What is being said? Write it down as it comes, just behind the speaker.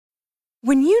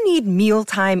When you need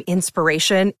mealtime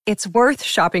inspiration, it's worth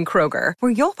shopping Kroger,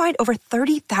 where you'll find over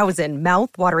 30,000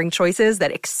 mouth-watering choices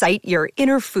that excite your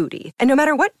inner foodie. And no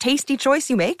matter what tasty choice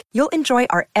you make, you'll enjoy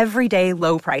our everyday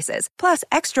low prices, plus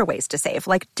extra ways to save,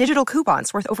 like digital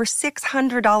coupons worth over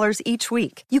 $600 each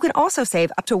week. You can also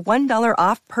save up to $1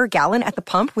 off per gallon at the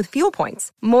pump with fuel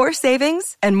points. More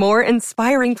savings and more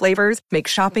inspiring flavors make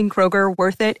shopping Kroger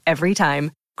worth it every time.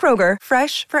 Kroger,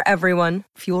 fresh for everyone.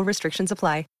 Fuel restrictions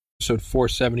apply. Episode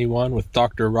 471 with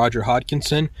Dr. Roger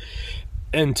Hodkinson.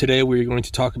 And today we're going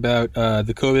to talk about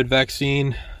the COVID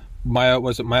vaccine,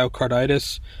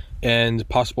 myocarditis, and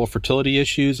possible fertility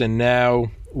issues, and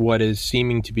now what is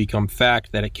seeming to become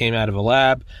fact that it came out of a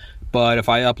lab. But if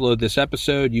I upload this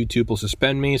episode, YouTube will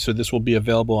suspend me, so this will be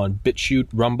available on BitChute,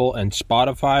 Rumble, and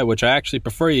Spotify, which I actually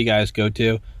prefer you guys go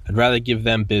to. I'd rather give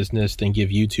them business than give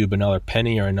YouTube another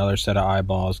penny or another set of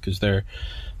eyeballs, because they're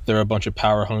a bunch of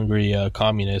power-hungry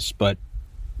communists, but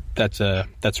that's a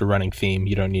running theme.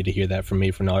 You don't need to hear that from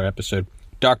me for another episode.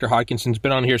 Dr. Hodkinson's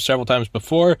been on here several times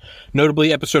before,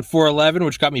 notably episode 411,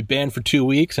 which got me banned for 2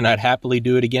 weeks, and I'd happily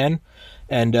do it again.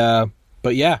 And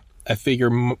but yeah, I figure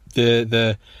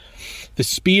the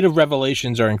speed of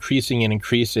revelations are increasing and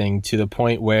increasing to the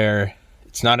point where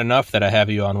it's not enough that I have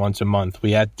you on once a month.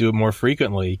 We had to do it more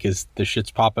frequently because the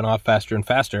shit's popping off faster and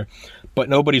faster. But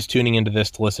nobody's tuning into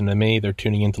this to listen to me. They're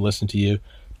tuning in to listen to you,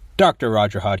 Dr.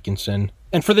 Roger Hodkinson.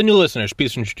 And for the new listeners,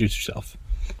 please introduce yourself.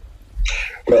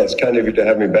 Well, it's kind of you to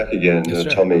have me back again,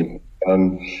 yes, Tommy.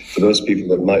 For those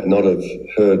people that might not have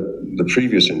heard the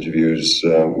previous interviews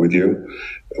with you,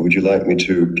 would you like me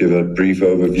to give a brief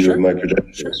overview of my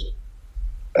credentials? Sure.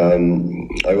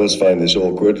 I always find this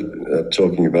awkward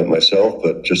talking about myself,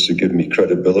 but just to give me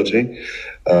credibility,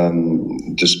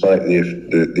 despite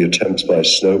the attempts by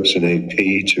Snopes and AP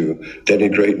to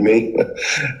denigrate me,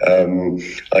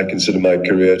 I consider my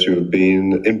career to have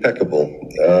been impeccable.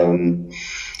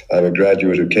 I'm a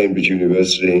graduate of Cambridge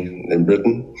University in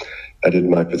Britain. I did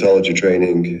my pathology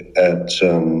training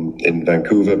in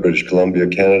Vancouver, British Columbia,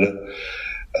 Canada.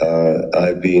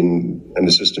 I've been an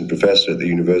assistant professor at the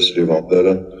University of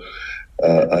Alberta.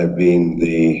 I've been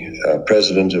the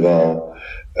president of our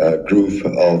group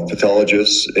of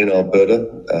pathologists in Alberta,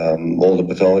 all the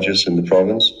pathologists in the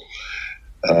province.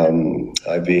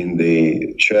 I've been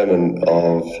the chairman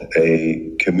of a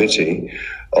committee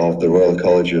of the Royal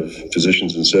College of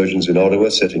Physicians and Surgeons in Ottawa,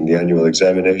 setting the annual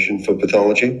examination for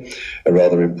pathology, a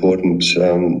rather important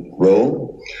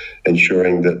role,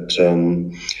 ensuring that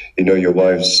your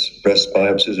wife's breast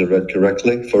biopsies are read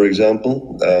correctly, for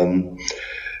example.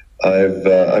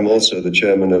 I'm also the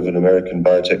chairman of an American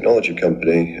biotechnology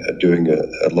company doing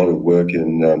a lot of work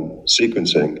in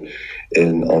sequencing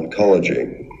in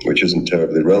oncology, which isn't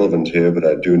terribly relevant here, but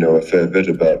I do know a fair bit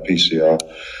about PCR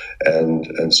and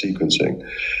sequencing.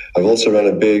 I've also run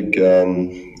a big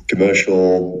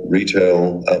commercial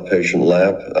retail outpatient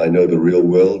lab. I know the real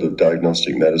world of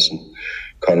diagnostic medicine,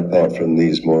 quite apart from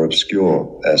these more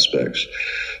obscure aspects.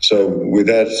 So with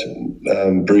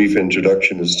that brief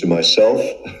introduction as to myself,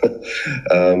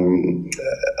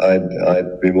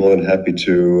 I'd be more than happy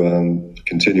to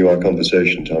continue our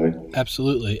conversation, Tommy.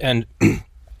 Absolutely. And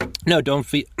no, don't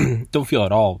feel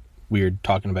at all weird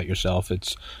talking about yourself.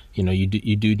 It's, you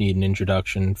do need an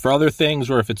introduction. For other things,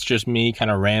 or if it's just me kind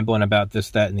of rambling about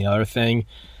this, that, and the other thing,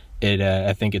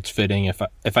 I think it's fitting.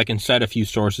 If I can cite a few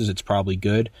sources, it's probably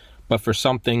good. But for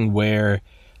something where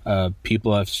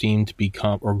people have seemed to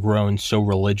become or grown so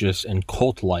religious and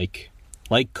cult-like,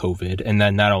 like COVID, and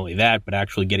then not only that, but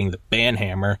actually getting the ban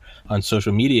hammer on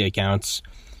social media accounts,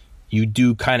 you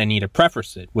do kind of need to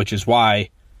preface it, which is why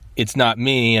it's not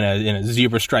me in a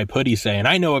zebra stripe hoodie saying,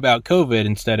 I know about COVID.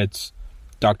 Instead, it's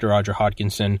Dr. Roger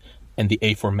Hodkinson and the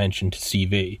aforementioned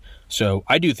CV. So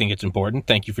I do think it's important.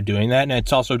 Thank you for doing that. And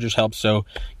it's also just helps so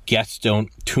guests don't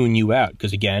tune you out.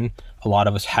 Because again, a lot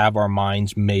of us have our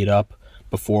minds made up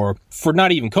for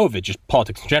not even COVID, just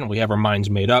politics in general. We have our minds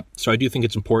made up. So I do think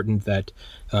it's important that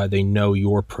they know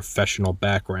your professional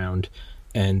background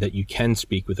and that you can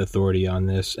speak with authority on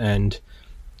this. And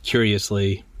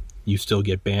curiously, you still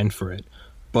get banned for it.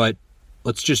 But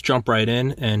let's just jump right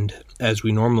in. And as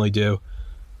we normally do,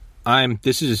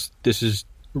 this is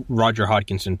Roger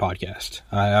Hodkinson podcast.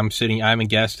 I'm a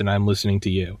guest and I'm listening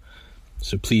to you.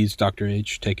 So please, Dr.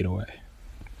 H, take it away.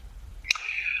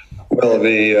 Well,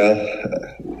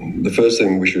 the first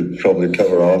thing we should probably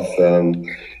cover off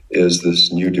is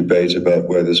this new debate about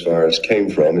where this virus came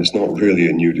from. It's not really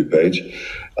a new debate.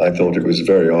 I thought it was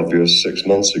very obvious 6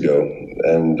 months ago,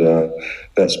 and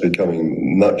that's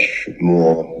becoming much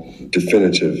more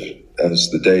definitive as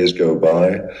the days go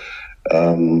by.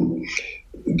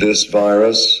 this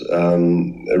virus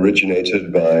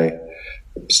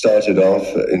started off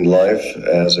in life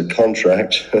as a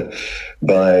contract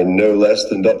by no less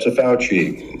than Dr.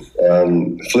 Fauci,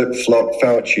 flip-flop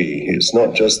Fauci. It's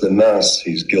not just the mass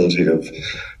he's guilty of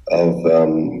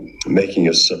making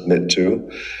us submit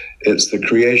to. It's the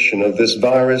creation of this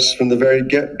virus from the very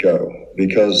get-go,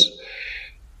 because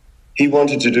he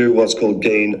wanted to do what's called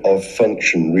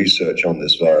gain-of-function research on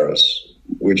this virus,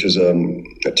 which is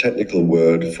a technical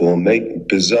word for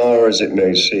bizarre as it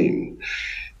may seem.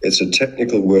 It's a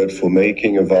technical word for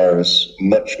making a virus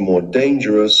much more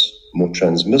dangerous, more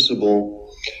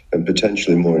transmissible, and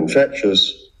potentially more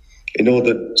infectious,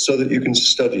 so that you can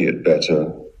study it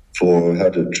better for how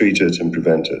to treat it and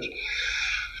prevent it.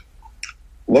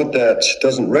 What that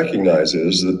doesn't recognize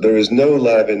is that there is no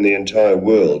lab in the entire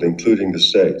world, including the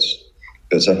States,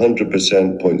 that's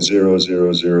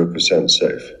 100%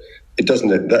 safe.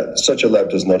 Such a lab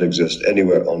does not exist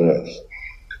anywhere on Earth.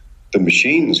 The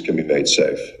machines can be made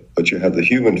safe, but you have the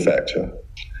human factor,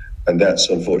 and that's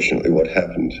unfortunately what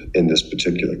happened in this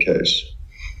particular case.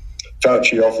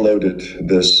 Fauci offloaded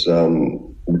this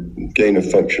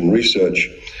gain-of-function research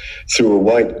through a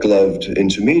white-gloved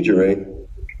intermediary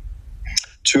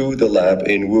to the lab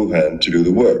in Wuhan to do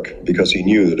the work, because he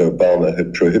knew that Obama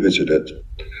had prohibited it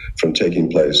from taking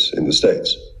place in the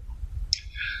States.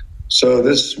 So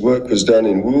this work was done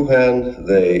in Wuhan.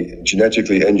 They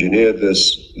genetically engineered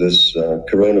this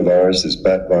coronavirus, this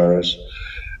bat virus,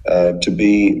 to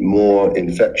be more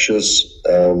infectious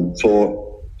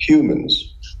for humans.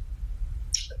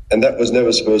 And that was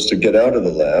never supposed to get out of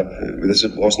the lab. This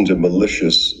wasn't a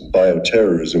malicious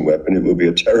bioterrorism weapon. It would be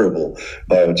a terrible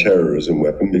bioterrorism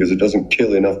weapon because it doesn't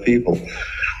kill enough people.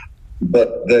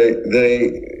 But they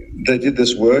did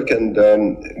this work, and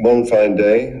one fine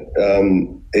day,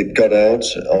 it got out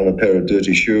on a pair of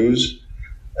dirty shoes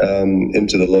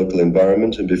into the local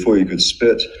environment, and before you could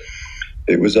spit,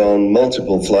 it was on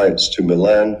multiple flights to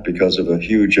Milan because of a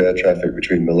huge air traffic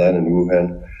between Milan and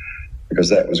Wuhan, because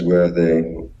that was where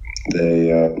they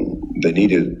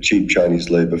needed cheap Chinese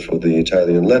labor for the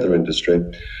Italian leather industry.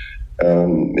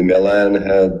 Milan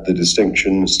had the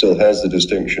distinction, still has the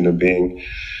distinction of being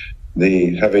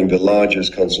having the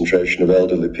largest concentration of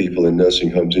elderly people in nursing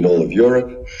homes in all of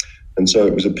Europe. And so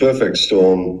it was a perfect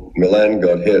storm. Milan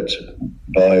got hit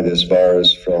by this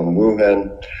virus from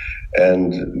Wuhan,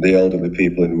 and the elderly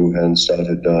people in Wuhan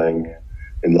started dying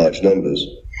in large numbers.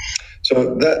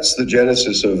 So that's the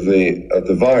genesis of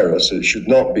the virus. It should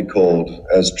not be called,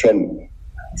 as Trump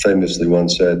famously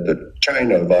once said, the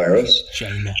China virus.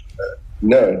 China.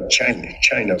 No,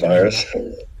 China virus.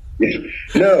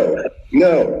 No.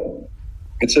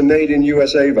 It's a made in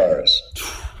USA virus.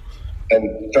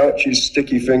 And Fauci's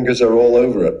sticky fingers are all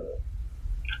over it.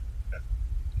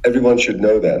 Everyone should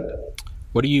know that.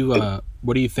 What do you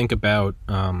think about,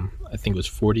 I think it was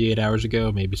 48 hours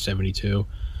ago, maybe 72,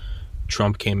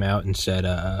 Trump came out and said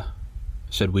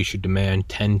we should demand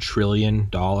 $10 trillion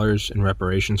in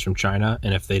reparations from China,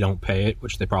 and if they don't pay it,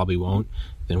 which they probably won't,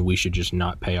 then we should just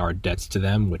not pay our debts to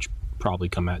them, which probably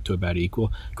come out to about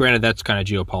equal. Granted, that's kind of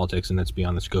geopolitics, and that's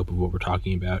beyond the scope of what we're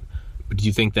talking about. But do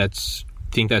you think that's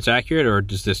accurate, or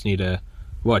does this need does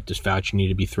Fauci need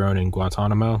to be thrown in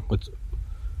Guantanamo? What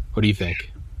do you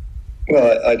think?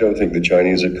 Well, I don't think the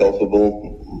Chinese are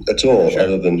culpable at all, sure,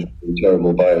 other than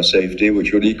terrible biosafety,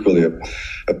 which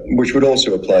would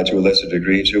also apply to a lesser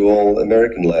degree to all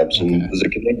American labs. Okay. And there's a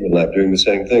Canadian lab doing the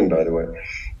same thing, by the way.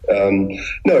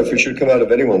 No, if it should come out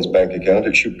of anyone's bank account,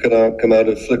 it should come out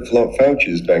of flip-flop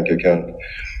Fauci's bank account.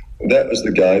 That was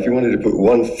the guy. If you wanted to put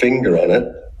one finger on it,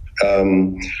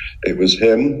 it was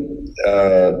him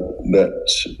that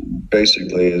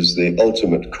basically is the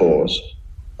ultimate cause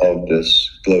of this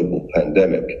global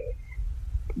pandemic.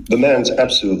 The man's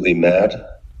absolutely mad.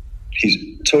 He's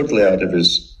totally out of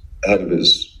his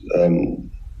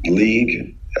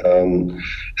league.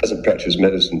 Hasn't practiced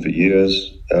medicine for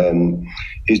years.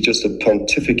 He's just a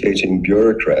pontificating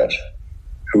bureaucrat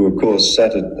who, of course,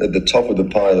 sat at the top of the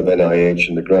pile of NIH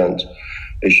and the grant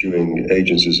issuing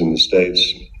agencies in the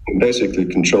States, and basically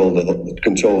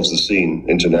controls the scene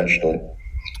internationally.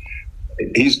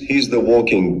 He's the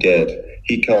walking dead.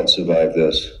 He can't survive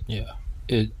this. Yeah.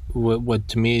 What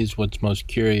to me is what's most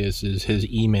curious is his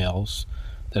emails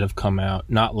that have come out,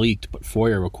 not leaked, but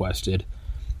FOIA requested.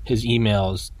 His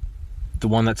emails, the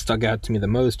one that stuck out to me the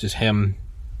most is him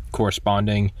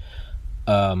corresponding.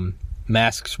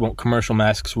 Commercial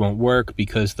masks won't work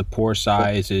because the pore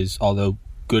size is, although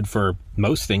good for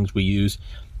most things we use,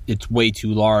 it's way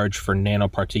too large for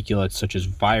nanoparticulates such as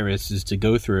viruses to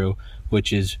go through,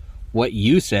 which is what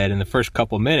you said in the first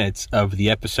couple minutes of the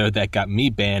episode that got me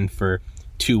banned for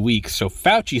 2 weeks. So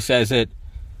Fauci says it,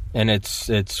 and it's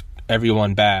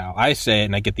everyone bow. I say it,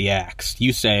 and I get the axe.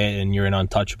 You say it, and you're an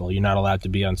untouchable. You're not allowed to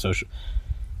be on social.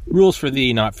 Rules for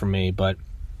thee, not for me. But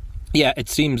yeah, it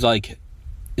seems like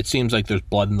there's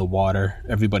blood in the water.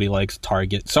 Everybody likes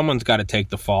Target. Someone's got to take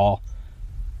the fall.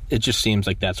 It just seems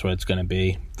like that's what it's going to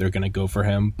be. They're going to go for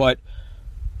him. But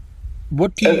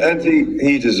what do you... And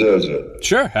he deserves it.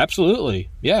 Sure, absolutely.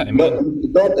 Yeah. I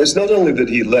mean, but it's not only that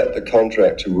he let the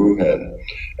contract to Wuhan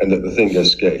and that the thing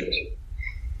escaped.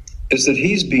 It's that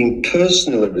he's been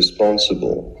personally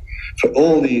responsible for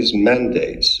all these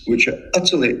mandates, which are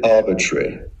utterly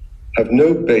arbitrary, have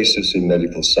no basis in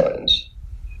medical science,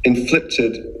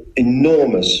 inflicted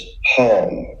enormous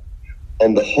harm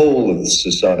on the whole of the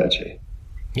society,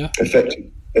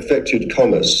 affected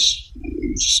commerce,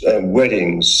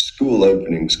 weddings, school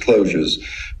openings, closures,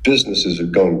 businesses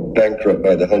have gone bankrupt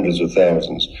by the hundreds of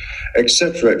thousands,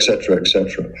 etc., etc.,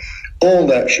 etc. All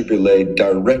that should be laid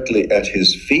directly at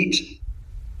his feet,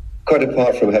 quite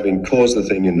apart from having caused the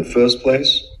thing in the first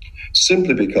place,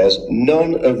 simply because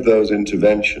none of those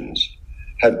interventions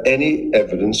have any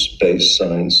evidence-based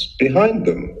science behind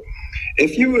them.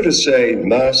 If you were to say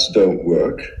masks don't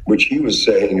work, which he was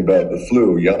saying about the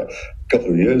flu a couple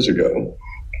of years ago,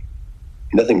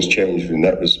 nothing's changed in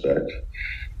that respect.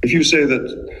 If you say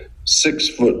that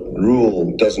 6-foot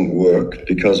rule doesn't work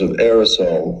because of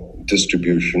aerosol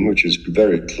distribution, which is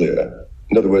very clear.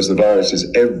 In other words, the virus is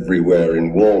everywhere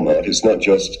in Walmart. It's not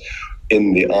just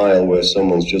in the aisle where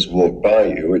someone's just walked by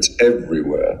you. It's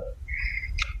everywhere.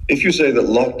 If you say that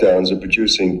lockdowns are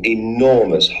producing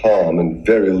enormous harm and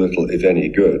very little, if any,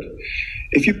 good,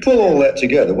 if you pull all that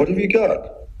together, what have you got?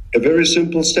 A very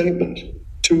simple statement.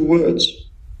 2 words.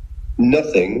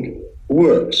 Nothing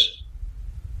works.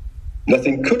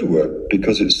 Nothing could work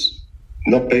because it's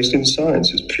not based in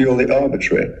science. It's purely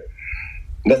arbitrary.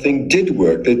 Nothing did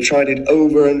work. They tried it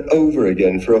over and over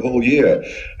again for a whole year.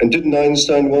 And didn't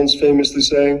Einstein once famously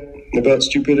say about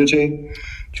stupidity?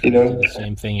 The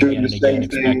same thing again and again,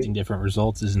 expecting different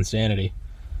results is insanity.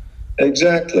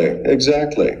 Exactly.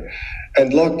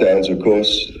 And lockdowns, of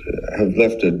course, have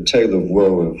left a tale of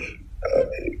woe of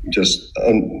just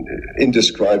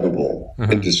indescribable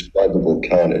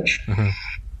carnage. Mm-hmm.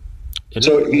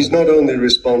 So he's not only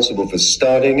responsible for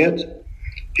starting it,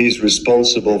 he's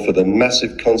responsible for the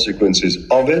massive consequences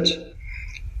of it.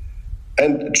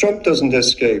 And Trump doesn't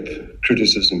escape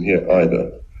criticism here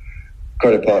either,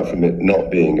 quite apart from it not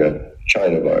being a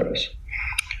China virus.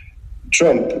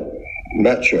 Trump,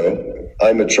 macho,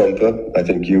 I'm a Trumper, I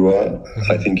think you are.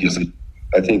 Mm-hmm. I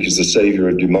think he's the savior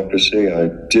of democracy. I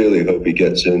dearly hope he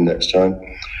gets in next time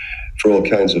for all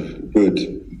kinds of good,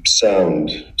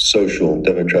 sound, social,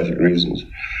 democratic reasons.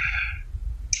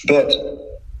 But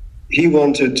he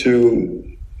wanted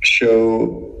to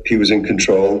show he was in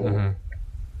control mm-hmm.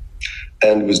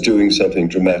 and was doing something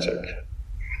dramatic.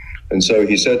 And so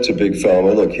he said to Big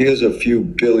Pharma, look, here's a few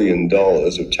 $1 billion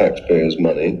of taxpayers'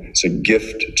 money. It's a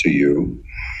gift to you.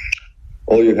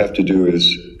 All you have to do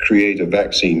is create a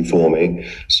vaccine for me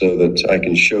so that I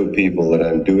can show people that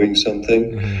I'm doing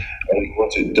something. Mm-hmm. And I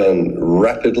want it done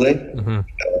rapidly. Mm-hmm.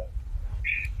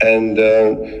 And,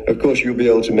 of course, you'll be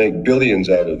able to make billions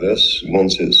out of this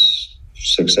once it's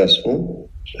successful.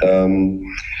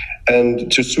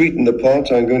 And to sweeten the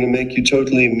pot, I'm going to make you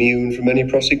totally immune from any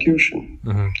prosecution.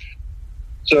 Mm-hmm.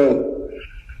 So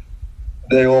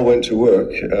they all went to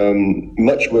work.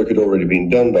 Much work had already been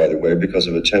done, by the way, because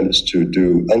of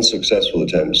unsuccessful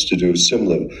attempts to do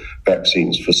similar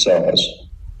vaccines for SARS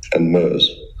and MERS.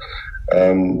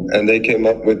 And they came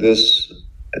up with this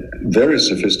very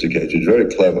sophisticated, very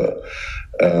clever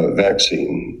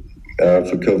vaccine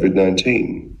for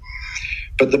COVID-19.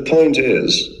 But the point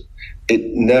is, it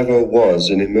never was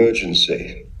an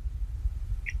emergency.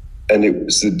 And it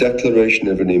was the declaration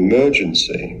of an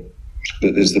emergency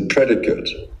that is the predicate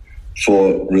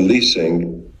for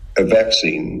releasing a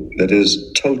vaccine that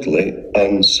is totally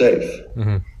unsafe,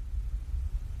 mm-hmm.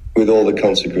 with all the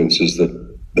consequences that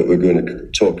we're going to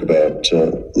talk about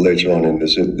later on in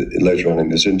this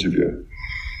interview.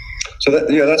 So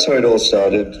that's how it all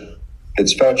started.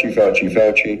 It's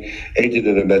Fauci, aided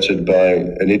and abetted by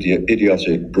an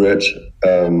idiotic Brit,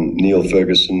 Neil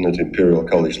Ferguson at Imperial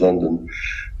College London,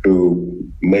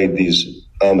 who made these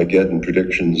Armageddon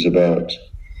predictions about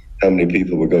how many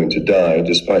people were going to die,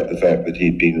 despite the fact that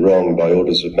he'd been wrong by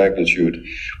orders of magnitude.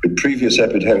 With previous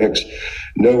epidemics,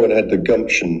 no one had the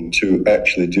gumption to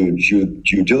actually do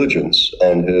due diligence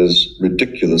on his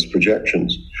ridiculous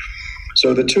projections.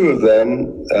 So the two of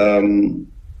them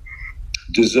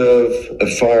deserve a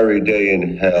fiery day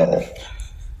in hell.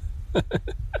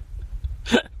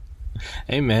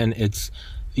 Hey, man, it's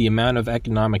the amount of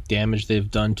economic damage they've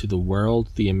done to the world,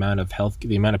 the amount of health,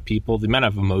 the amount of people, the amount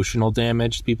of emotional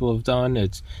damage people have done.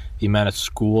 It's the amount of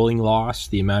schooling loss,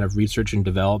 the amount of research and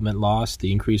development loss,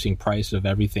 the increasing price of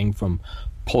everything from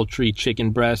poultry,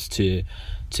 chicken breasts to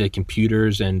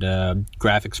computers and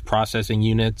graphics processing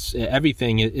units.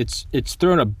 Everything. It's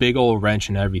thrown a big old wrench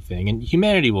in everything. And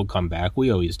humanity will come back.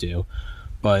 We always do,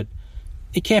 but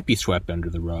it can't be swept under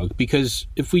the rug, because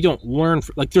if we don't learn,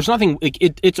 there's nothing,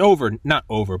 it's over, not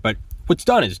over, but what's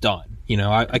done is done.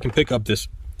 I can pick up this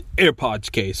AirPods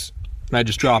case and I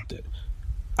just dropped it.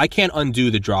 I can't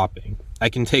undo the dropping. I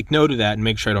can take note of that and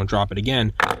make sure I don't drop it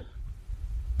again.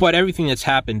 But everything that's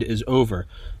happened is over.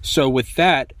 So with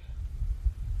that,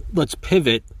 let's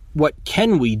pivot. What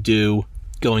can we do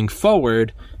going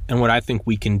forward? And what I think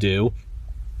we can do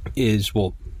is,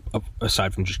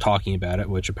 aside from just talking about it,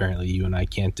 which apparently you and I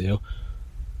can't do,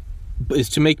 is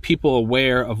to make people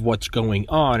aware of what's going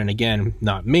on. And again,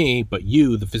 not me, but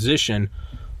you, the physician.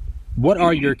 What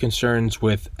are your concerns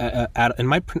with,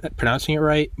 am I pronouncing it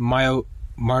right?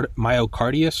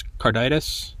 Myocarditis?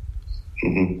 Carditis?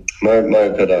 Mm-hmm.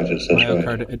 Myocarditis, that's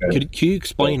right. Can you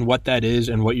explain what that is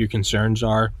and what your concerns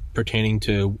are pertaining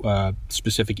to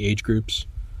specific age groups?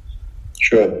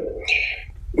 Sure.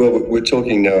 Well, we're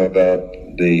talking now about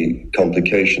the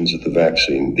complications of the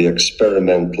vaccine, the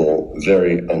experimental,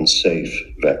 very unsafe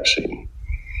vaccine.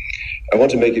 I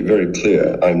want to make it very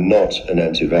clear, I'm not an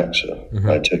anti-vaxxer. Mm-hmm.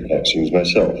 I take vaccines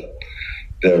myself.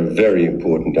 They're a very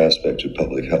important aspect of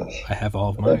public health. I have all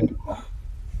of mine.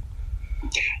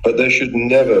 But they should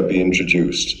never be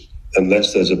introduced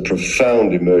unless there's a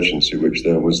profound emergency, which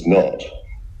there was not.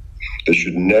 They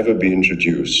should never be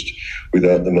introduced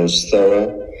without the most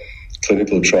thorough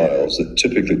clinical trials that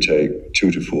typically take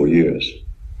 2 to 4 years.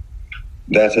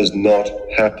 That has not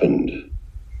happened.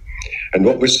 And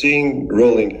what we're seeing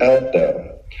rolling out now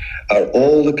are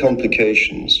all the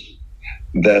complications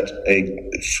that a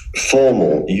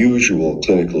formal, usual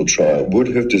clinical trial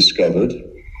would have discovered.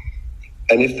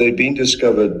 And if they'd been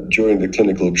discovered during the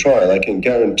clinical trial, I can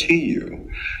guarantee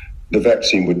you the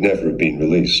vaccine would never have been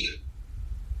released.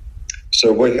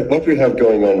 So what we have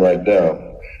going on right now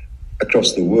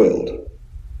across the world,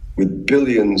 with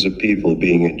billions of people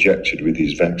being injected with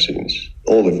these vaccines,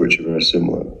 all of which are very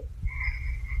similar,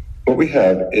 what we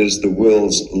have is the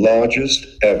world's largest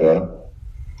ever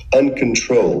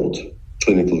uncontrolled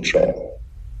clinical trial.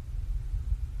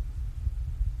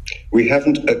 We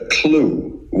haven't a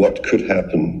clue what could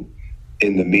happen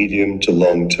in the medium to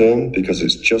long term because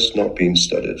it's just not been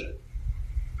studied.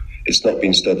 It's not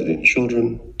been studied in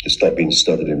children. It's not been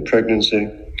studied in pregnancy.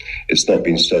 It's not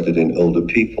been studied in older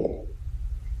people.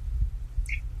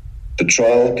 The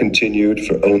trial continued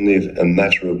for only a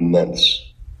matter of months.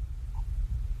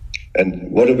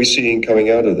 And what are we seeing coming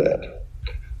out of that?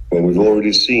 Well, we've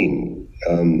already seen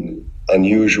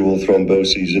unusual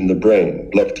thromboses in the brain,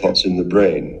 blood clots in the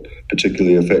brain,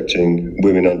 particularly affecting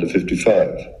women under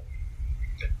 55.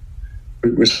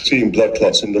 We're seeing blood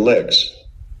clots in the legs,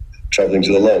 traveling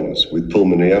to the lungs with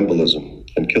pulmonary embolism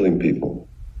and killing people.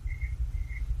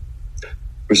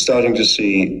 We're starting to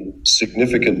see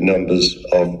significant numbers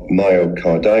of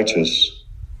myocarditis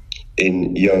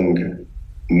in young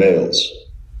males.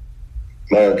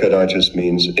 Myocarditis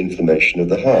means inflammation of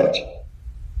the heart.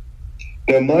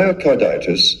 Now,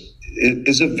 myocarditis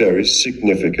is a very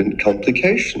significant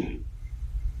complication.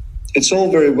 It's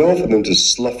all very well for them to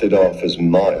slough it off as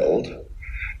mild,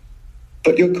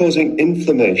 but you're causing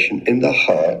inflammation in the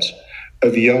heart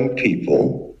of young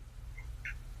people,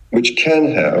 which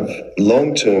can have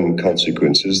long-term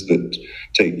consequences that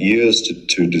take years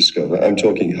to discover. I'm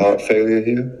talking heart failure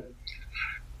here.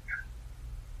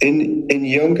 In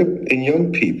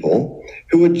young people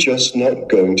who are just not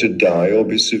going to die or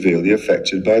be severely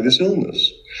affected by this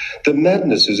illness. The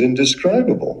madness is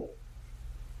indescribable.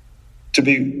 To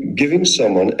be giving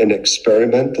someone an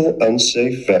experimental,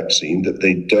 unsafe vaccine that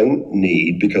they don't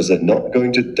need because they're not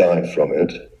going to die from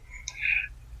it,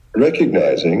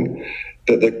 recognizing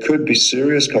that there could be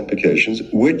serious complications,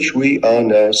 which we are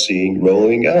now seeing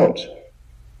rolling out.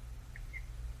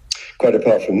 Quite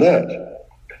apart from that,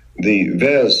 the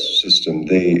VAERS system,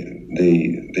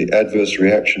 the adverse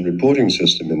reaction reporting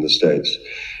system in the States,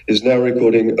 is now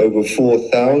recording over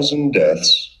 4,000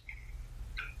 deaths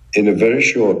in a very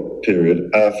short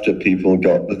period after people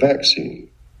got the vaccine.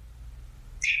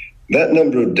 That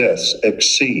number of deaths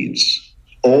exceeds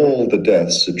all the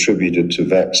deaths attributed to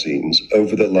vaccines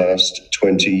over the last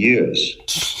 20 years.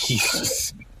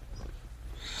 Jesus.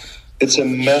 It's a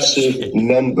massive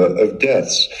number of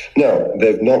deaths. Now,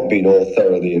 they've not been all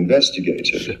thoroughly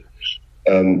investigated.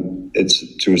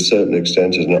 It's to a certain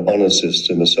extent an honor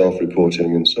system, a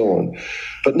self-reporting, and so on.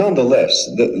 But nonetheless,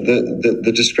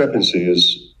 the discrepancy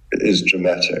is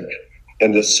dramatic.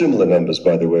 And there's similar numbers,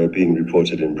 by the way, being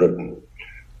reported in Britain,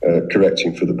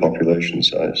 correcting for the population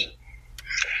size.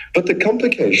 But the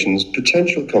complications,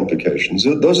 potential complications,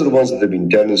 those are the ones that have been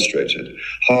demonstrated.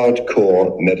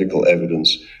 Hardcore medical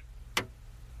evidence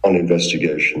on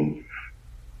investigation.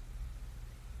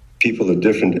 People of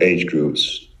different age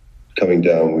groups coming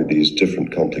down with these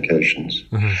different complications,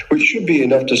 which should be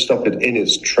enough to stop it in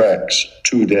its tracks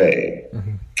today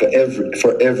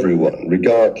for everyone,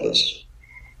 regardless.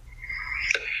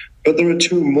 But there are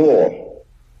two more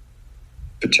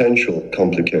potential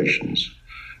complications.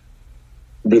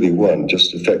 Really one,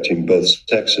 just affecting both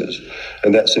sexes,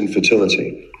 and that's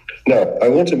infertility. Now, I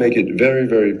want to make it very,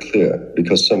 very clear,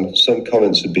 because some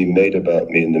comments have been made about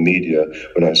me in the media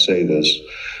when I say this,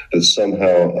 that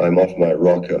somehow I'm off my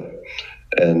rocker,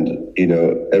 and,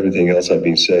 everything else I've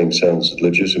been saying sounds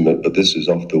legitimate, but this is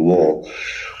off the wall.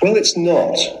 Well, it's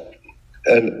not.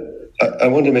 And I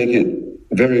want to make it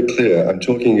very clear. I'm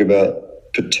talking about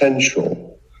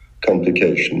potential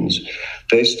complications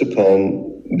based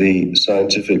upon the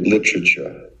scientific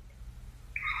literature.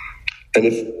 And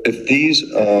if these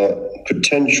are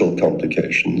potential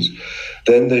complications,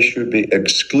 then they should be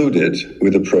excluded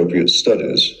with appropriate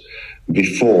studies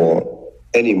before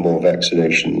any more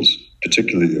vaccinations,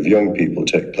 particularly of young people,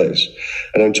 take place.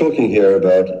 And I'm talking here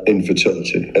about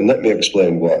infertility, and let me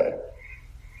explain why.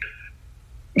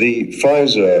 The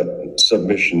Pfizer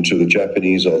submission to the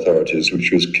Japanese authorities,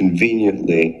 which was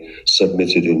conveniently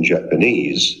submitted in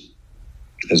Japanese,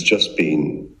 has just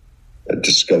been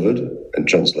discovered and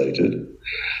translated.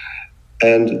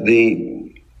 And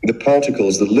the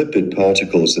particles, the lipid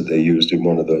particles that they used in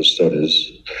one of those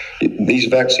studies, these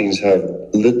vaccines have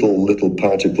little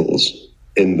particles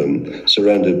in them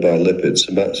surrounded by lipids,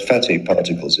 fatty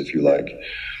particles, if you like.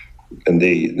 And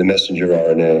the messenger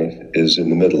RNA is in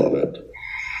the middle of it.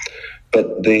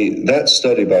 But that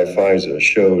study by Pfizer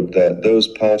showed that those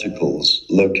particles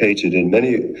located in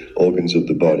many organs of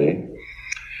the body,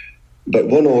 but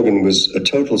one organ was a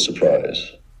total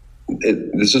surprise.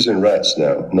 This is in rats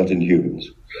now, not in humans.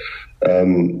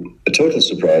 A total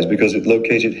surprise because it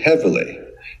located heavily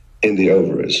in the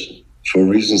ovaries for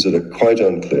reasons that are quite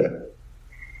unclear.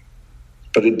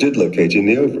 But it did locate in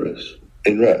the ovaries,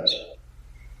 in rats.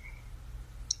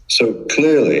 So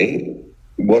clearly,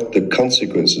 what the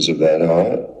consequences of that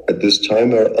are at this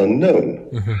time are unknown.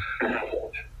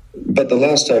 But the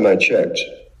last time I checked,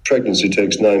 pregnancy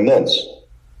takes 9 months.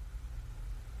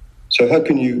 So how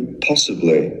can you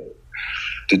possibly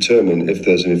determine if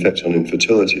there's an effect on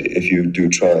infertility if you do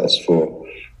trials for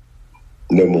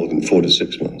no more than 4 to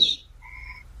 6 months?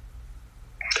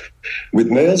 With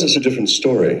males, it's a different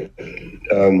story.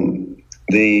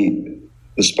 The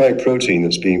spike protein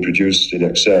that's being produced in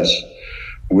excess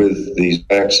with these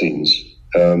vaccines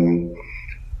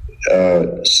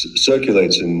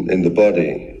circulates in the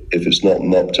body if it's not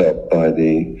mopped up by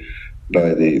the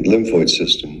lymphoid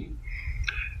system.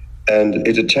 And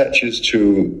it attaches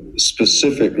to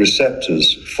specific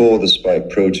receptors for the spike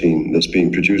protein that's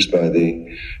being produced by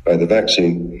the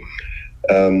vaccine.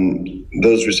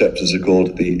 Those receptors are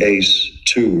called the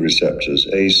ACE2 receptors,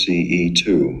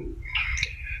 ACE2.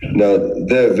 Now,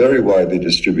 they're very widely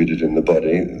distributed in the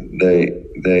body.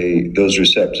 Those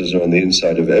receptors are on the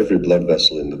inside of every blood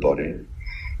vessel in the body.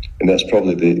 And that's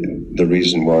probably the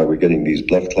reason why we're getting these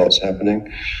blood clots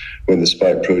happening. When the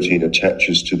spike protein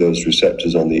attaches to those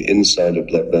receptors on the inside of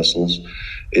blood vessels,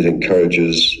 it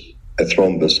encourages a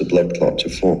thrombus, a blood clot, to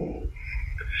form.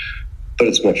 But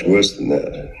it's much worse than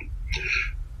that.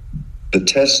 The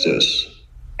testis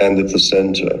and the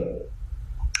placenta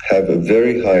have a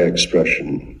very high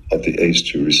expression of the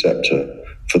ACE2 receptor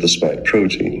for the spike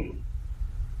protein.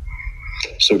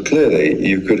 So clearly,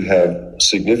 you could have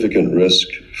significant risk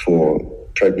for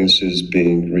pregnancies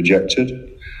being rejected,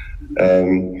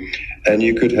 and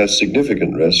you could have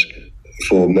significant risk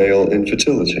for male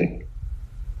infertility.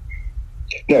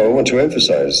 Now, I want to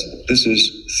emphasize, this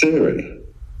is theory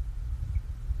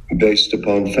based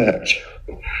upon fact.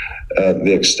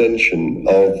 The extension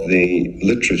of the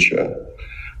literature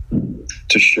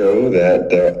to show that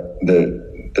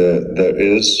there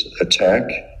is attack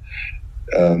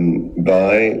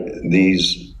by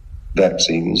these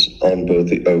vaccines on both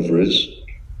the ovaries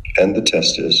and the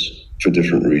testes for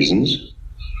different reasons.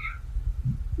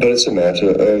 But it's a matter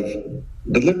of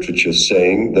the literature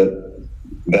saying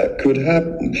that could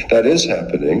happen, that is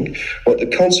happening. What the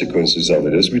consequences of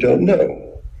it is, we don't know.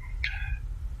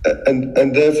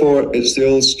 And therefore, it's the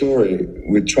old story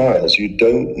with trials. You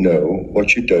don't know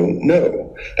what you don't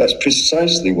know. That's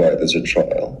precisely why there's a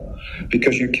trial,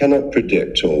 because you cannot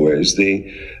predict always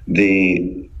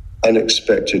the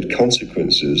unexpected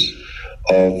consequences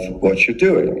of what you're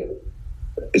doing.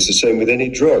 It's the same with any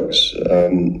drugs.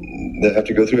 They have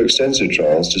to go through extensive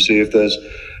trials to see if there's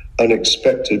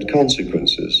unexpected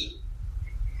consequences.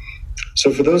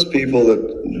 So for those people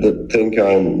that think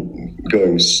I'm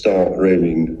going stark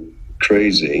raving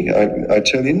crazy, I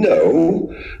tell you,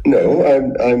 no,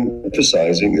 I'm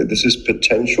emphasizing that this is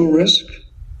potential risk.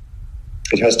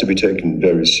 It has to be taken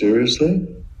very seriously.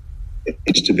 It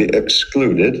needs to be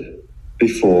excluded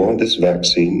before this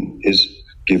vaccine is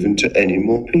given to any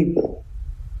more people.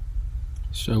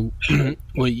 So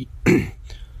what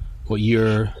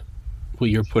you're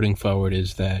putting forward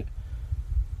is that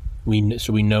we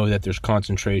know that there's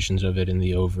concentrations of it in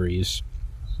the ovaries,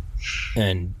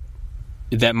 and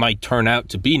that might turn out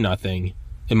to be nothing.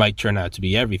 It might turn out to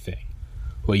be everything.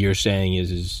 What you're saying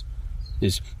is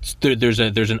there's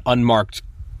an unmarked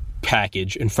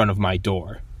package in front of my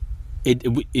door.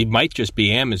 It might just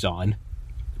be Amazon,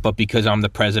 but because I'm the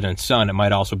president's son, it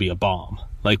might also be a bomb.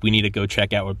 Like, we need to go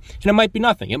check out, and it might be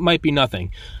nothing. It might be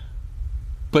nothing.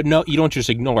 But no, you don't just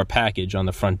ignore a package on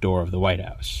the front door of the White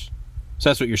House. So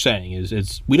that's what you're saying,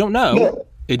 is we don't know,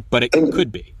 but it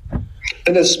could be.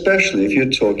 And especially if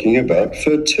you're talking about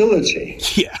fertility.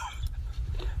 Yeah.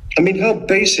 I mean, how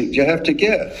basic do you have to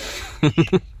get?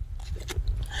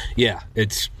 Yeah,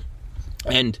 that's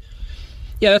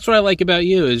what I like about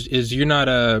you is you're not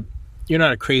a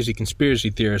crazy conspiracy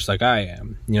theorist like I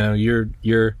am. You know, you're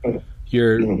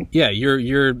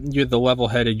the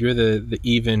level-headed, you're the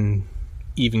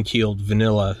even-keeled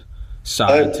vanilla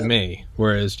side to me.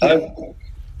 Whereas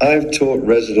I've taught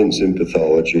residents in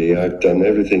pathology. I've done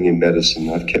everything in medicine.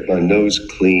 I've kept my nose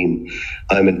clean.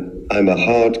 I'm a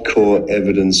hardcore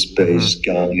evidence-based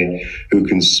guy who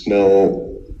can smell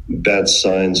bad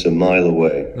science a mile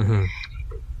away. Mm-hmm.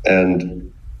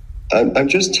 And I'm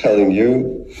just telling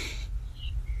you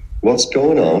what's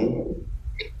going on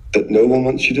that no one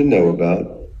wants you to know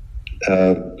about.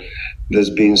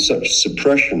 There's been such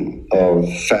suppression of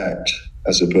fact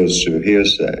as opposed to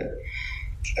hearsay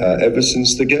ever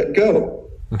since the get-go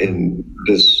in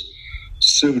this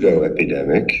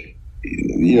pseudo-epidemic.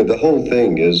 You know, the whole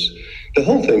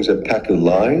thing's a pack of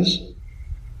lies.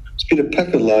 It's been a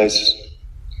pack of lies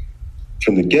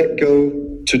from the get-go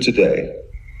to today.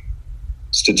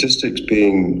 Statistics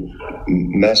being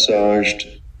massaged,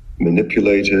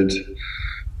 manipulated,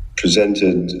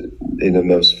 presented in the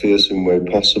most fearsome way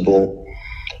possible,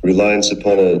 reliance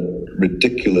upon a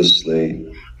ridiculously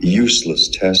useless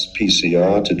test,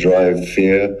 PCR, to drive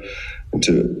fear and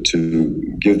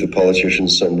to give the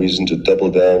politicians some reason to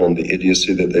double down on the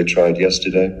idiocy that they tried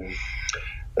yesterday.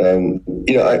 I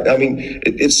mean,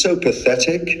 it's so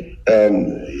pathetic.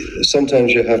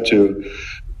 Sometimes you have to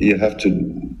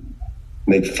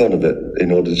make fun of it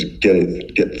in order to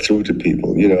get through to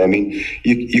people. You know, I mean,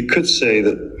 you could say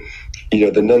that, you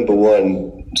know, the number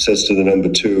one says to the number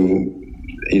two,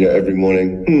 you know, every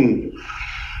morning,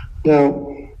 now,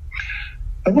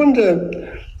 I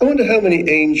wonder how many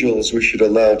angels we should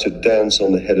allow to dance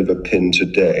on the head of a pin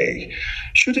today.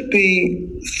 Should it be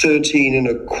 13 and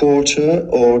a quarter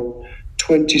or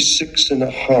 26 and a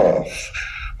half?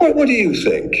 What do you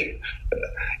think?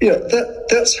 You know,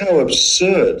 that's how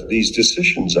absurd these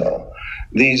decisions are.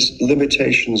 These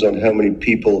limitations on how many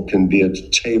people can be at a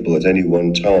table at any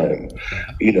one time,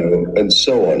 you know, and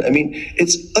so on. I mean,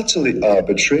 it's utterly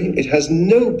arbitrary. It has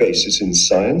no basis in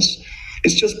science.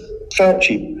 It's just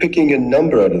Fauci picking a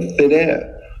number out of thin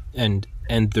air. And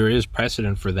there is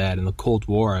precedent for that in the Cold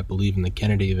War, I believe, in the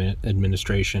Kennedy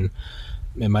administration.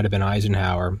 It might have been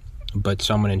Eisenhower, but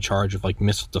someone in charge of, like,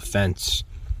 missile defense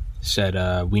said,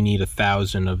 we need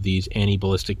 1,000 of these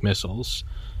anti-ballistic missiles.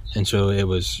 And so it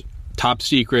was top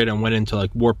secret and went into,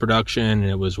 like, war production, and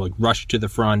it was, like, rushed to the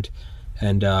front.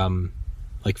 And,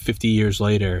 like, 50 years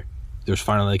later, there was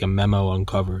finally, like, a memo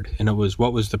uncovered. And it was,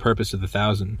 what was the purpose of the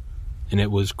 1,000? And it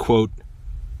was, quote,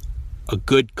 a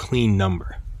good, clean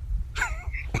number.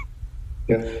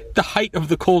 Yeah. The height of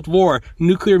the Cold War,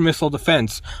 nuclear missile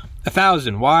defense.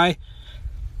 1,000. Why?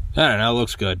 I don't know. It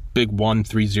looks good. Big 1,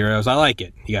 3 zeros. I like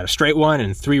it. You got a straight one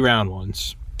and 3 round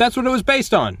ones. That's what it was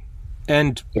based on.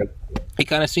 And it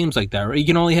kind of seems like that, right? You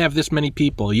can only have this many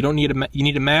people. You don't need you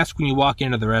need a mask when you walk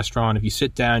into the restaurant. If you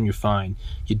sit down, you're fine.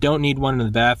 You don't need one in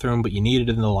the bathroom, but you need it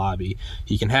in the lobby.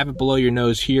 You can have it below your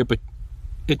nose here, but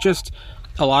it just,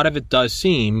 a lot of it does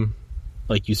seem,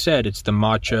 like you said, it's the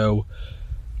macho,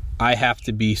 I have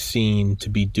to be seen to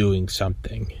be doing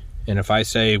something. And if I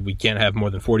say we can't have more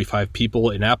than 45 people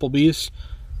in Applebee's,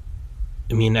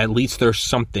 I mean, at least there's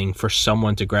something for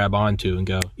someone to grab onto and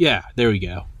go, yeah, there we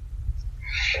go.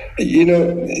 You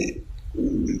know,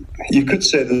 you could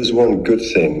say there's one good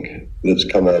thing that's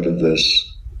come out of this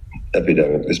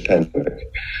epidemic, this pandemic,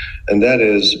 and that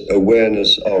is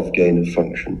awareness of gain of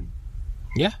function.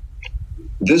 Yeah.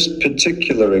 This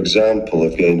particular example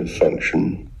of gain of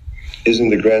function is, in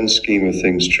the grand scheme of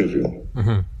things, trivial.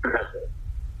 Mm-hmm.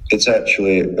 It's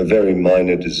actually a very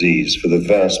minor disease for the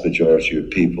vast majority of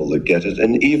people that get it.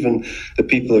 And even the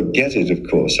people who get it, of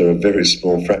course, are a very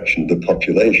small fraction of the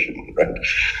population, right?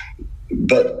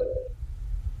 But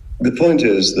the point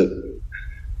is that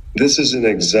this is an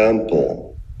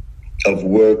example of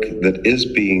work that is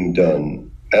being done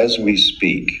as we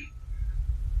speak,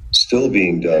 still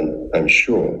being done, I'm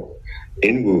sure,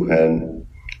 in Wuhan,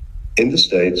 in the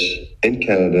States, in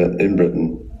Canada, in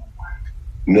Britain,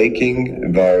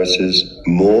 making viruses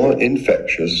more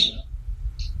infectious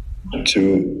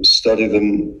to study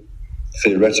them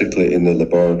theoretically in the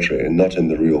laboratory and not in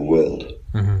the real world.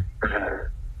 Mm-hmm.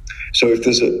 So if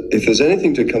there's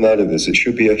anything to come out of this, it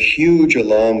should be a huge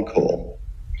alarm call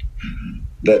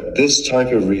that this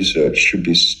type of research should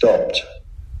be stopped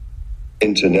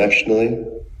internationally,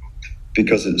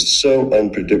 because it's so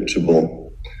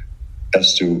unpredictable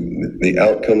as to the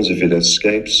outcomes if it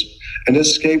escapes. And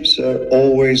escapes are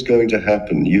always going to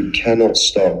happen. You cannot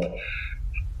stop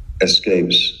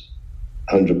escapes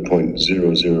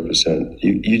 100.00%.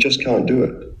 You just can't do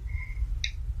it.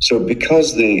 So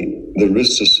because the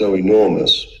risks are so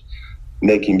enormous,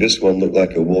 making this one look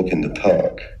like a walk in the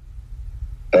park,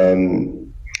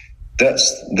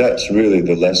 that's really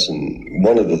the lesson,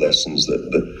 one of the lessons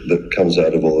that comes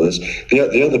out of all this.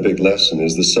 The other big lesson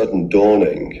is the sudden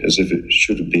dawning, as if it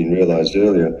should have been realized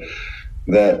earlier,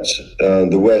 that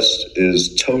the West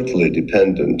is totally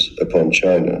dependent upon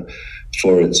China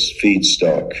for its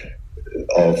feedstock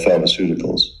of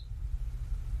pharmaceuticals.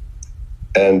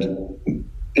 And,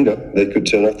 you know, they could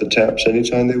turn off the taps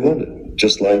anytime they wanted,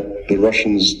 just like the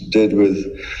Russians did with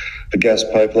the gas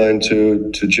pipeline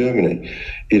to Germany.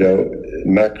 You know,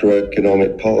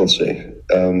 macroeconomic policy.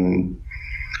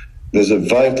 There's a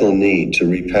vital need to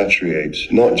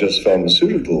repatriate not just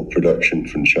pharmaceutical production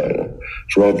from China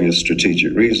for obvious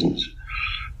strategic reasons,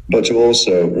 but to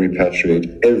also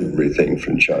repatriate everything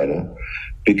from China,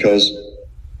 because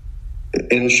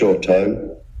in a short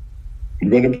time, we're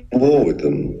going to be at war with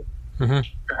them. Mm-hmm.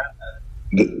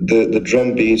 The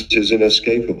drumbeat is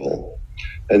inescapable,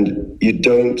 and you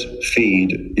don't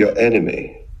feed your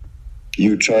enemy.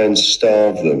 You try and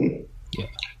starve them. Yeah.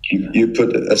 You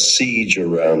put a siege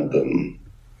around them.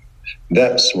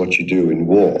 That's what you do in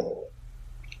war.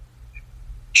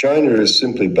 China is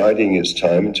simply biding its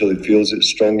time until it feels it's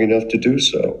strong enough to do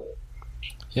so.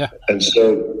 Yeah. And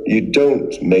so you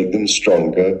don't make them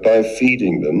stronger by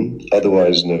feeding them,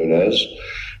 otherwise known as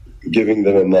giving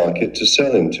them a market to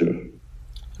sell into.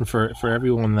 And for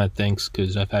everyone that thinks,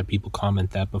 because I've had people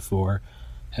comment that before,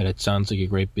 and it sounds like a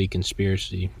great big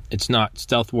conspiracy. It's not.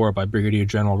 Stealth War by Brigadier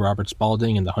General Robert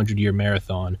Spalding and the 100-Year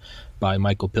Marathon by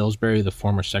Michael Pillsbury, the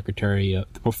former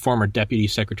Deputy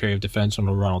Secretary of Defense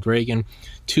under Ronald Reagan.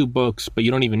 2 books, but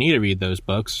you don't even need to read those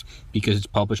books because it's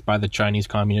published by the Chinese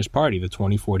Communist Party, the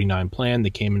 2049 plan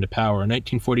that came into power in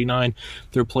 1949.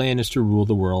 Their plan is to rule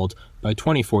the world by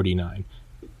 2049.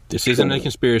 This isn't a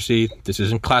conspiracy. This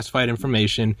isn't classified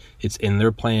information. It's in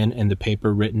their plan, and the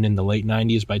paper written in the late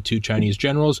 90s by 2 Chinese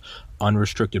generals.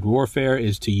 Unrestricted warfare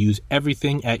is to use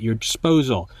everything at your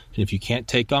disposal. And if you can't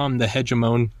take on the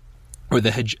hegemon or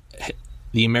the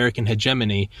American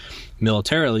hegemony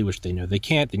militarily, which they know they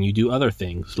can't, then you do other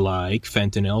things like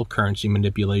fentanyl, currency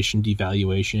manipulation,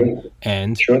 devaluation,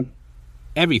 and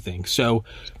everything. So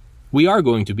we are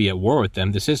going to be at war with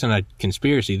them. This isn't a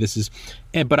conspiracy.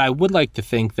 But I would like to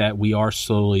think that we are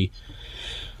slowly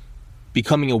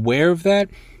becoming aware of that,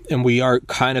 and we are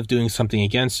kind of doing something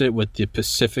against it with the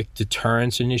Pacific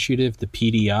Deterrence Initiative, the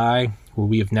PDI, where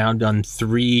we have now done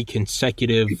 3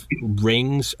 consecutive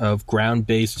rings of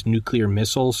ground-based nuclear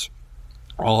missiles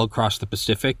all across the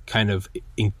Pacific, kind of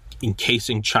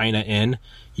encasing China in,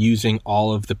 using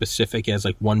all of the Pacific as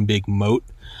like one big moat.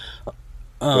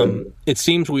 It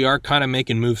seems we are kind of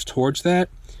making moves towards that,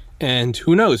 and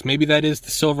who knows, maybe that is the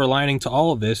silver lining to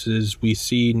all of this, is we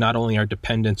see not only our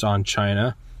dependence on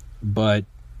China, but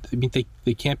I mean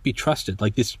they can't be trusted.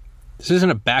 Like this isn't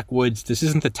a backwoods, this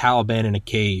isn't the Taliban in a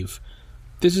cave.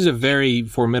 This is a very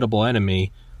formidable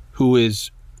enemy whose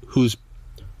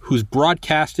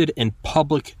broadcasted and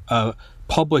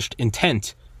published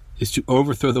intent is to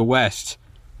overthrow the West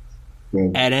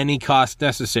at any cost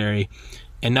necessary.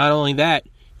 And not only that,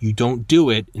 you don't do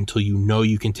it until you know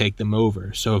you can take them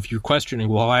over. So if you're questioning,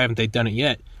 well, why haven't they done it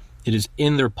yet? It is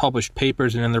in their published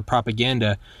papers and in their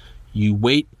propaganda. You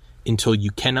wait until you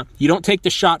cannot. You don't take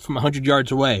the shot from 100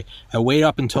 yards away. I wait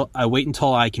until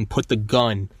I can put the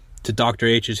gun to Dr.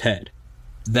 H's head.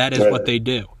 That is right. what they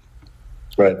do.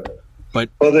 Right. But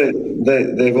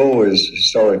they've always,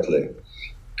 historically,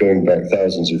 going back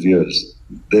thousands of years,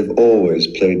 they've always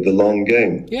played the long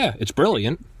game. Yeah, it's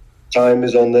brilliant. Time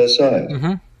is on their side.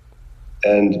 Mm-hmm.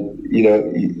 And,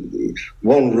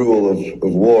 one rule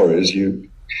of war is you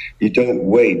don't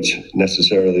wait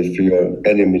necessarily for your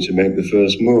enemy to make the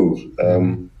first move.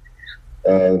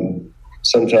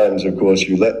 Sometimes, of course,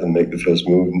 you let them make the first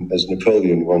move. As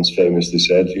Napoleon once famously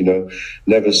said,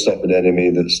 never stop an enemy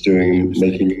that's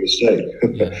making a mistake.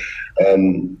 Yeah.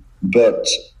 But,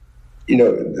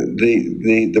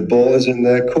 the ball is in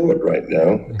their court right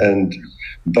now, and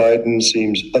Biden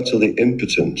seems utterly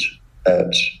impotent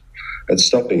at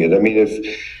stopping it. I mean,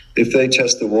 if they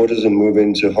test the waters and move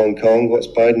into Hong Kong, what's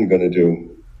Biden going to do?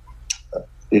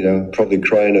 Probably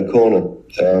cry in a corner.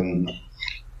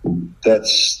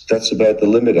 That's about the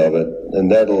limit of it,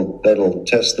 and that'll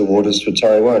test the waters for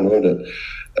Taiwan, won't it?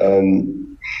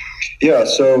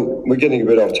 So we're getting a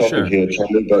bit off topic here,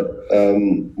 Tommy, but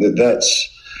that's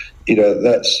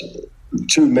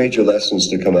two major lessons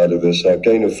to come out of this: our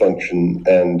gain of function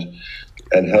and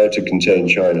how to contain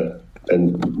China,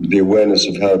 and the awareness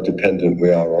of how dependent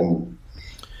we are on them.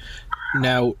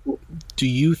 Now, do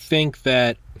you think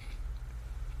that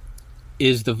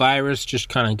is the virus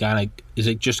just is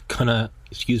it just gonna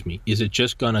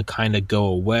kind of go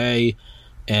away,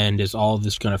 and is all of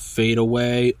this gonna fade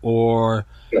away, or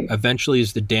eventually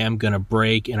is the dam gonna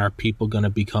break, and are people gonna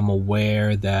become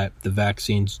aware that the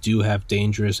vaccines do have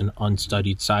dangerous and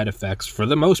unstudied side effects? For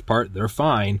the most part, they're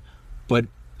fine, but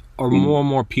are more and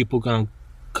more people gonna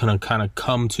kind of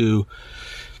come to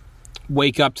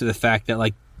wake up to the fact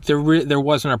that there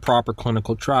wasn't a proper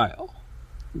clinical trial?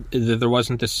 There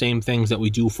wasn't the same things that we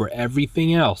do for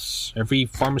everything else. Every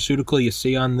pharmaceutical you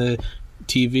see on the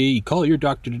TV, you call your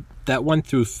doctor, that went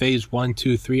through phase 1,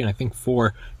 2, 3, and I think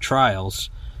 4 trials.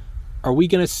 Are we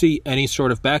going to see any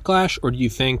sort of backlash, or do you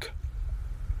think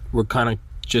we're kind of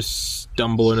just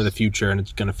stumble into the future and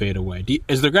it's going to fade away?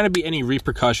 Is there going to be any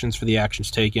repercussions for the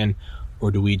actions taken, or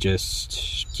do we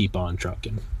just keep on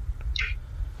trucking?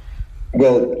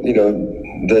 Well,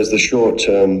 there's the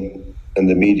short-term and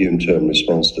the medium-term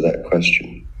response to that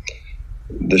question.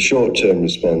 The short-term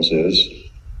response is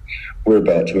we're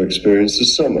about to experience the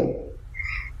summer.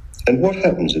 And what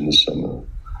happens in the summer?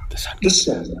 The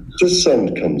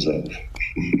sun comes up.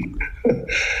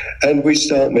 And we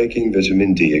start making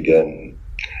vitamin D again.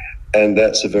 And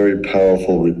that's a very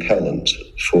powerful repellent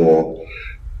for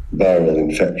viral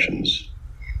infections.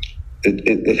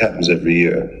 It happens every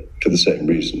year for the same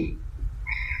reason.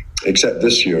 Except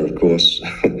this year, of course,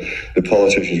 the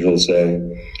politicians will say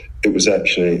it was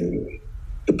actually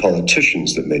the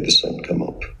politicians that made the sun come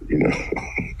up,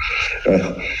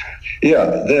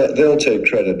 they'll take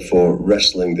credit for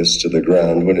wrestling this to the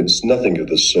ground when it's nothing of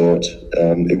the sort.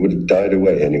 It would have died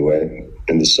away anyway,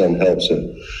 and the sun helps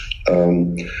it.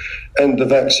 And the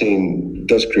vaccine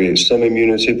does create some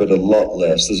immunity, but a lot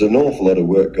less. There's an awful lot of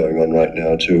work going on right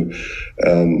now to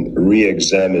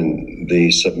re-examine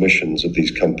the submissions of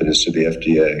these companies to the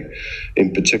FDA.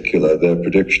 In particular, their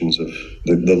predictions of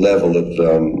the level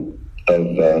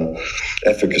of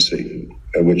efficacy,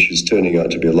 which is turning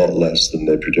out to be a lot less than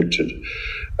they predicted.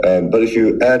 But if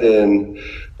you add in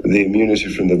the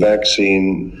immunity from the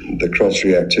vaccine, the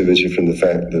cross-reactivity from the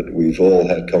fact that we've all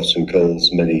had coughs and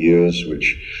colds many years,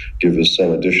 which give us some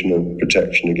additional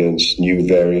protection against new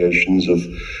variations of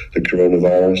the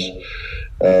coronavirus,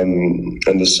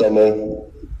 and the summer,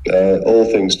 all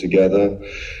things together,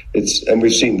 and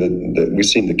we've seen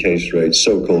the case rates,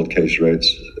 so-called case rates,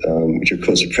 which of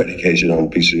course are predicated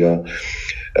on PCR.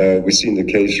 We've seen the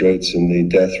case rates and the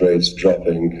death rates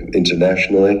dropping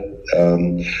internationally.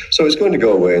 So it's going to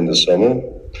go away in the summer.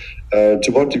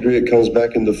 To what degree it comes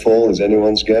back in the fall is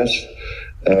anyone's guess.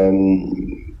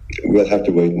 We'll have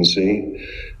to wait and see.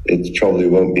 It probably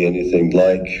won't be anything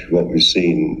like what we've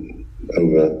seen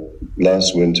over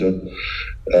last winter.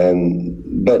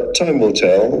 But time will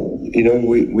tell.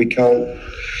 We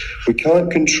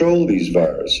can't control these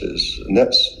viruses. And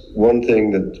that's one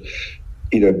thing that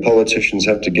politicians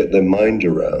have to get their mind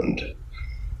around.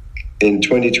 In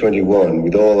 2021,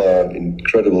 with all our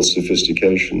incredible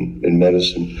sophistication in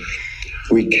medicine,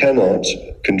 we cannot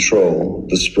control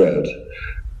the spread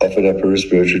of an upper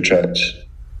respiratory tract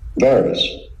virus.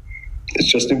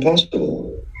 It's just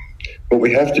impossible. What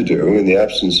we have to do, in the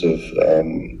absence of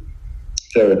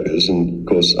therapies, and of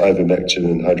course ivermectin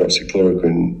and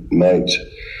hydroxychloroquine might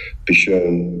be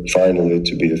shown finally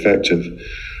to be effective.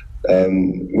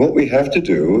 What we have to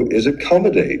do is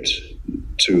accommodate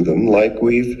to them like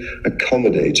we've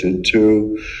accommodated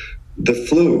to the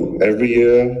flu every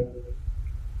year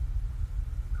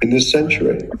in this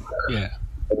century. Yeah.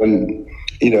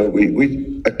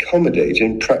 We accommodate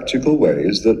in practical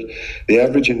ways that the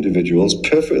average individual is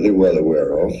perfectly well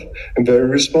aware of and very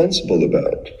responsible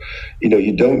about.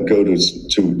 You don't go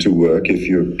to work if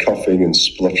you're coughing and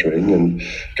spluttering and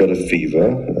got a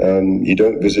fever. You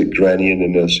don't visit granny in a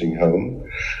nursing home.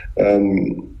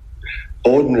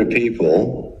 Ordinary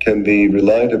people can be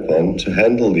relied upon to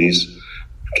handle these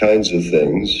kinds of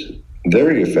things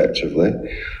very effectively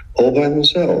all by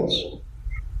themselves.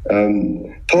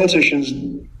 Politicians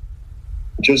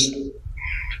just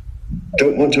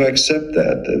don't want to accept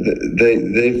that.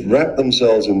 They've wrapped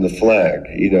themselves in the flag,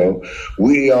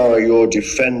 we are your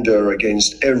defender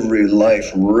against every life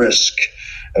risk,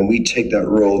 and we take that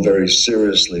role very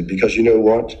seriously because you know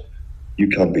what? You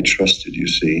can't be trusted, you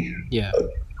see. Yeah.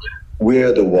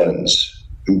 We're the ones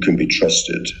who can be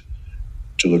trusted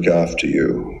to look after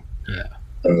you. Yeah.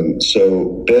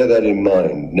 So bear that in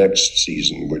mind next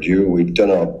season, would you? We've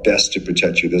done our best to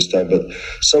protect you this time, but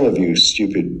some of you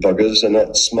stupid buggers are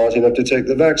not smart enough to take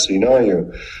the vaccine, are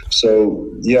you?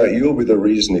 So, yeah, you'll be the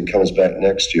reason it comes back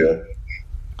next year.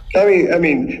 I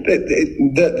mean,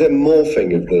 the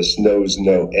morphing of this knows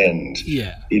no end.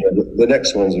 Yeah. The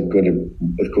next one's going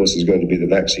to, of course, is going to be the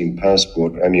vaccine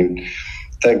passport. I mean,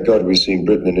 thank God we've seen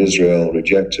Britain and Israel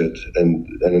rejected, and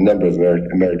a number of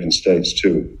American states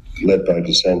too, led by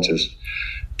DeSantis.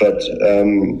 But,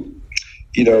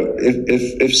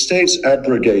 if states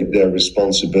abrogate their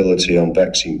responsibility on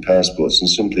vaccine passports and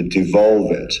simply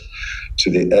devolve it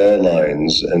to the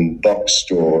airlines and box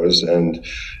stores and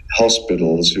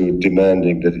hospitals who are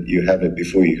demanding that you have it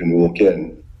before you can walk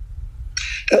in,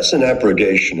 that's an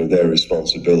abrogation of their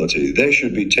responsibility. They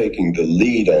should be taking the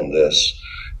lead on this,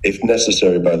 if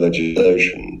necessary by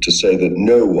legislation, to say that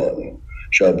no one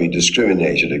shall be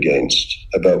discriminated against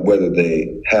about whether they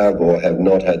have or have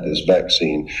not had this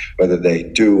vaccine, whether they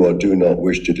do or do not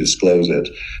wish to disclose it.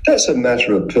 That's a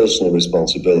matter of personal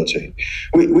responsibility.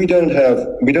 We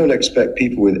don't expect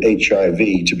people with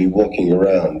HIV to be walking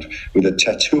around with a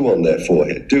tattoo on their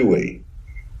forehead, do we?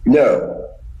 No,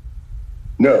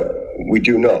 we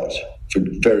do not, for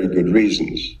very good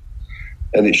reasons.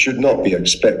 And it should not be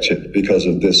expected because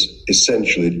of this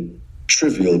essentially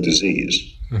trivial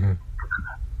disease. Mm-hmm.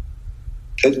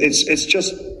 It's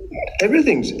just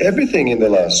everything in the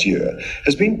last year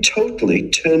has been totally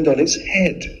turned on its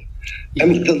head. I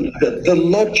mean, the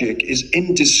logic is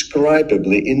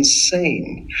indescribably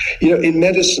insane. In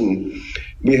medicine,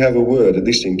 we have a word, at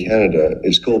least in Canada,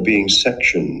 it's called being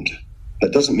sectioned.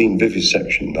 That doesn't mean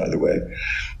vivisection, by the way.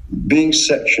 Being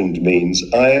sectioned means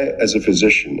I, as a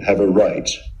physician, have a right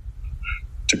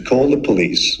to call the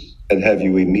police and have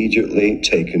you immediately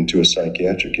taken to a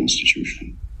psychiatric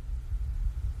institution.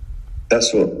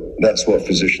 That's what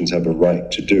physicians have a right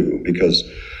to do, because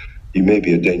you may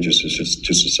be a danger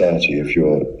to society if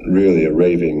you're really a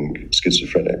raving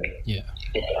schizophrenic. Yeah.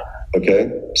 Okay?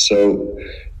 So,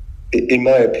 in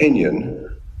my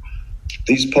opinion,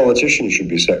 these politicians should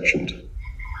be sectioned.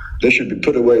 They should be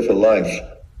put away for life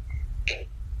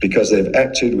because they've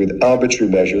acted with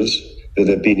arbitrary measures that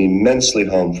have been immensely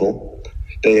harmful.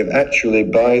 They have actually,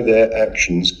 by their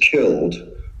actions, killed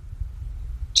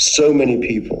so many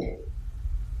people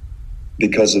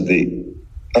because of the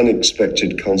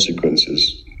unexpected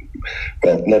consequences.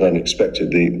 Well, not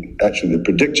unexpected, the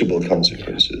predictable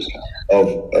consequences of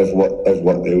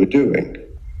what they were doing.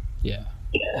 Yeah.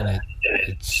 And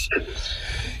it's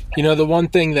the one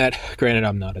thing that, granted,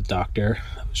 I'm not a doctor,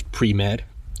 I was pre-med,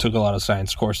 took a lot of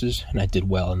science courses, and I did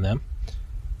well in them.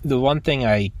 The one thing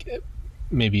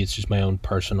maybe it's just my own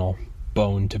personal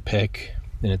bone to pick,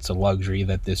 and it's a luxury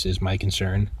that this is my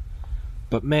concern,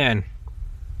 but man,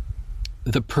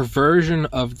 the perversion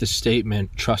of the statement,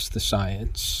 trust the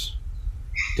science,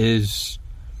 is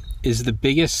the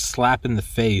biggest slap in the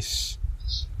face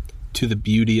to the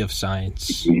beauty of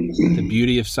science. The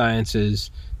beauty of science is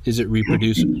it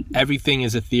reproducible? Everything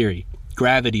is a theory.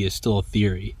 Gravity is still a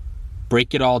theory.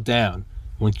 Break it all down.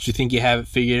 Once you think you have it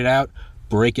figured out,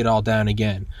 break it all down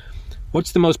again.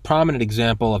 What's the most prominent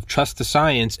example of trust the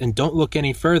science and don't look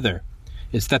any further?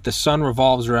 It's that the sun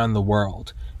revolves around the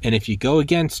world. And if you go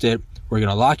against it, we're going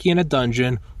to lock you in a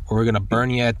dungeon or we're going to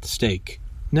burn you at the stake.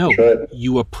 No,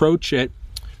 you approach it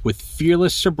with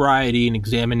fearless sobriety and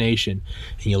examination.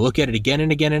 And you look at it again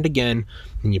and again and again,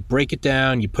 and you break it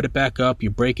down, you put it back up, you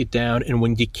break it down, and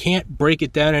when you can't break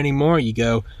it down anymore, you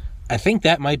go, I think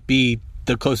that might be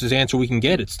the closest answer we can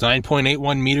get. It's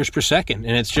 9.81 meters per second.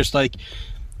 And it's just like,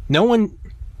 no one,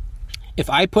 if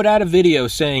I put out a video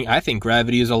saying I think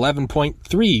gravity is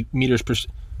 11.3 meters per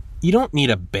second, you don't need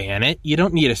to ban it. You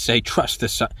don't need to say, trust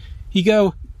this. You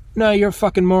go, no, you're a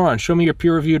fucking moron. Show me your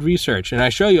peer-reviewed research. And I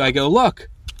show you, I go, look.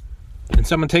 And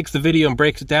someone takes the video and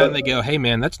breaks it down, and they go, hey,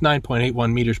 man, that's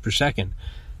 9.81 meters per second.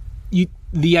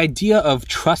 The idea of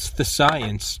trust the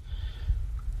science,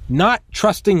 not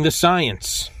trusting the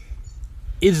science,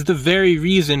 is the very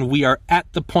reason we are at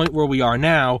the point where we are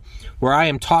now, where I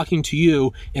am talking to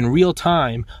you in real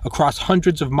time across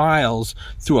hundreds of miles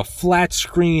through a flat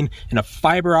screen and a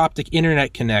fiber optic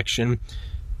internet connection.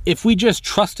 If we just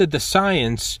trusted the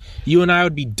science, you and I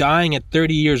would be dying at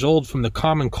 30 years old from the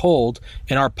common cold,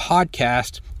 and our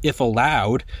podcast, if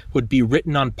allowed, would be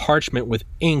written on parchment with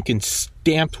ink and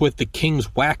stamped with the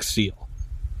king's wax seal.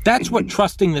 That's what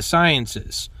trusting the science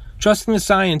is. Trusting the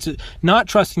science, not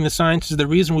trusting the science is the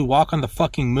reason we walk on the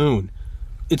fucking moon.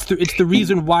 It's the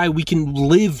reason why we can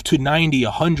live to 90,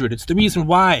 100. It's the reason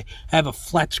why I have a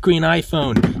flat screen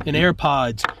iPhone and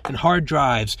AirPods and hard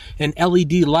drives and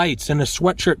LED lights and a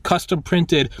sweatshirt custom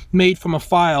printed, made from a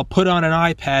file, put on an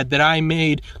iPad that I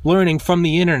made learning from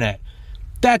the internet.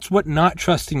 That's what not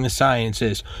trusting the science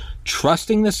is.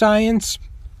 Trusting the science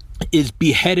is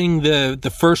beheading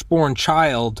the firstborn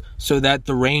child so that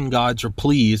the rain gods are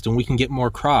pleased and we can get more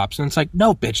crops. And it's like,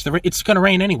 no, bitch, it's going to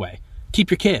rain anyway.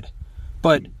 Keep your kid.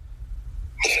 But,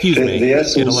 excuse me,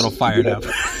 get a little fired up.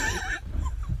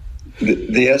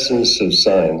 The essence of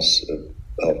science,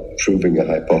 of proving a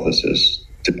hypothesis,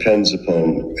 depends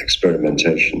upon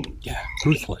experimentation. Yeah,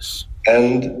 ruthless.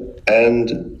 And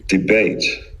debate.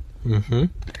 Mm-hmm.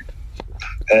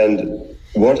 And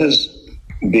what has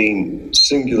been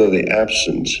singularly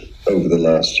absent over the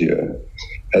last year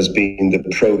has been the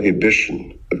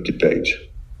prohibition of debate.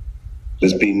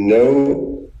 There's been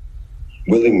no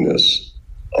willingness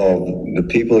of the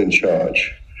people in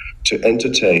charge to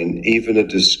entertain even a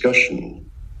discussion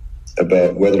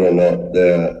about whether or not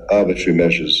their arbitrary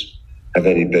measures have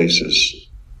any basis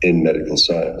in medical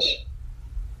science.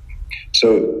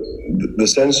 So the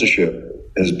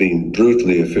censorship has been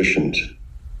brutally efficient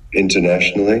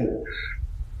internationally.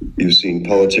 You've seen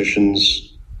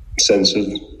politicians censored.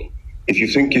 If you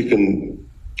think you can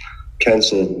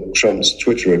cancel Trump's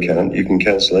Twitter account, you can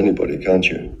cancel anybody, can't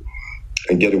you?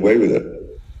 And get away with it.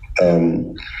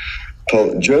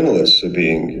 Journalists are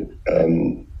being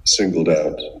singled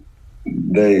out.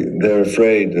 They're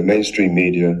afraid, the mainstream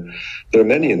media, there are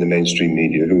many in the mainstream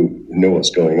media who know what's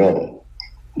going on,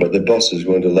 but the bosses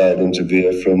won't allow them to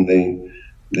veer from the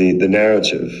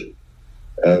narrative.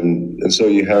 And so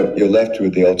you're left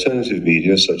with the alternative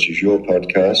media, such as your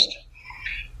podcast.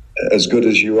 As good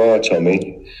as you are,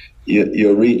 Tommy,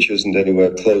 your reach isn't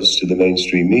anywhere close to the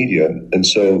mainstream media. And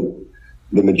so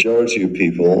the majority of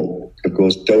people, of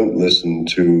course, don't listen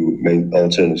to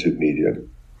alternative media.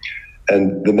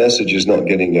 And the message is not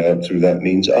getting out through that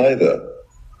means either.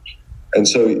 And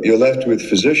so you're left with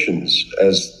physicians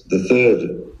as the third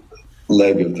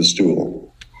leg of the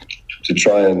stool to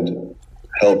try and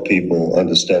help people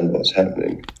understand what's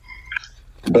happening.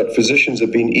 But physicians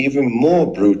have been even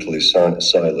more brutally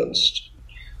silenced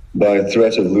by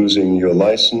threat of losing your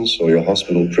license or your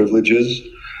hospital privileges,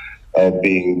 of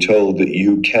being told that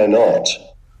you cannot,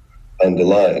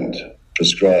 underlined,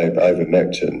 prescribe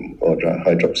ivermectin or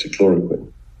hydroxychloroquine,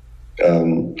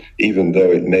 even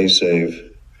though it may save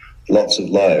lots of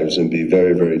lives and be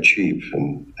very, very cheap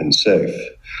and safe.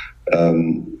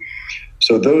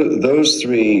 So those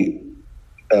three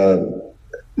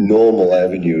normal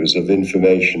avenues of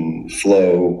information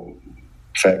flow,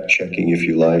 fact-checking, if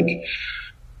you like,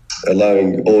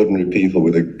 allowing ordinary people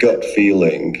with a gut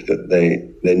feeling that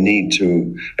they need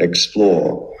to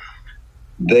explore,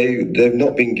 they've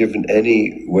not been given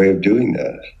any way of doing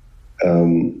that.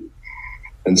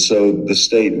 And so the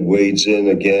state wades in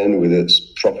again with its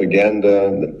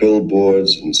propaganda, the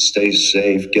billboards, and stay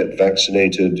safe, get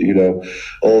vaccinated,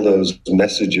 all those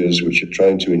messages which are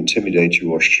trying to intimidate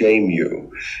you or shame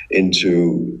you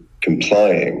into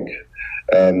complying.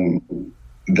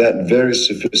 That very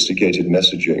sophisticated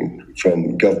messaging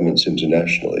from governments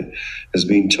internationally has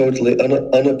been totally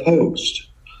unopposed.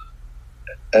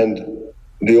 And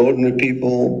the ordinary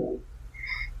people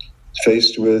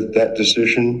faced with that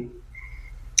decision,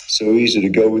 so easy to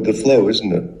go with the flow,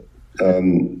 isn't it?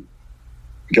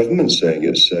 Government saying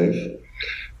it's safe.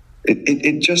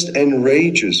 It just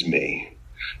enrages me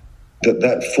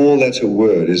that four-letter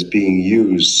word is being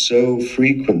used so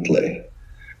frequently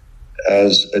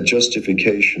as a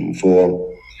justification for,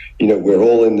 we're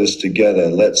all in this together.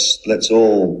 Let's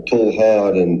all pull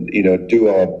hard and, do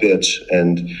our bit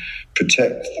and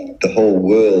protect the whole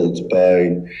world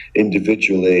by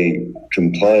individually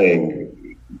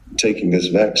complying, taking this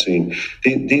vaccine.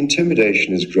 The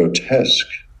intimidation is grotesque.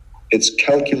 It's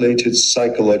calculated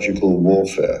psychological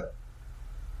warfare.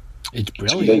 It's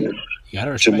brilliant. You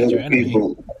gotta respect your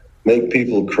enemy. Make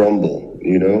people crumble,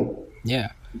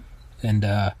 Yeah. And,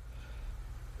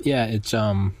 it's,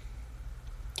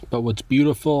 but what's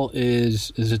beautiful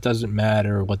is it doesn't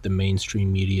matter what the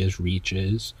mainstream media's reach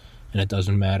is, and it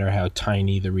doesn't matter how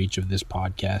tiny the reach of this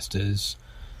podcast is.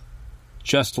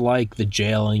 Just like the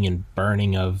jailing and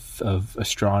burning of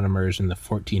astronomers in the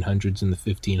 1400s and the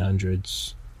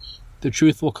 1500s, the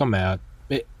truth will come out.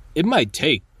 It might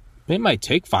take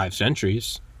 5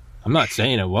 centuries. I'm not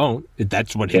saying it won't.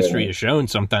 That's what history has shown.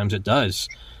 Sometimes it does.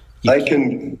 I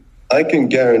can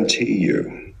guarantee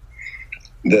you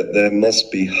that there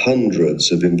must be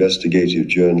hundreds of investigative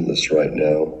journalists right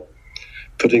now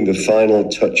putting the final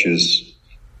touches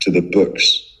to the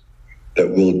books that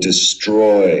will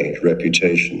destroy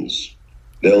reputations.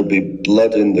 There'll be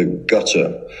blood in the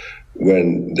gutter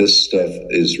when this stuff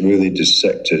is really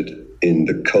dissected in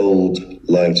the cold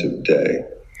light of day.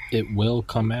 It will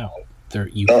come out.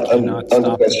 You cannot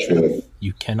stop the truth.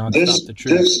 You cannot stop the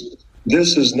truth.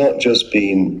 This has not just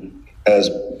been, as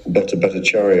Dr.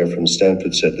 Bhattacharya from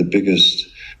Stanford said, the biggest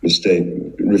mistake,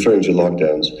 referring to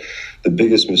lockdowns, the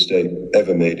biggest mistake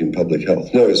ever made in public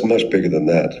health. No, it's much bigger than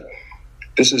that.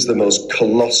 This is the most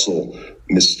colossal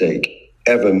mistake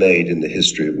ever made in the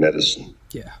history of medicine.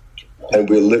 Yeah. And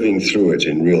we're living through it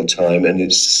in real time, and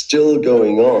it's still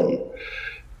going on.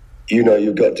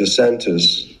 You've got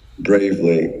DeSantis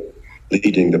bravely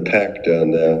leading the pack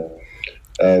down there.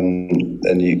 And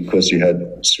of course, you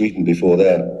had Sweden before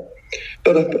that.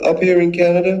 But up here in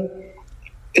Canada,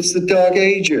 it's the dark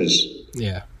ages.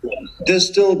 Yeah. They're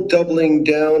still doubling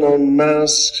down on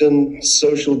masks and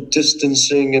social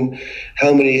distancing and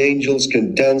how many angels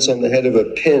can dance on the head of a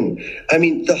pin. I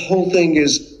mean, the whole thing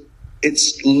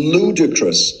it's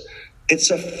ludicrous.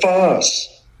 It's a farce.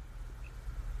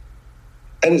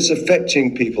 And it's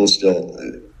affecting people still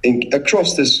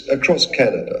across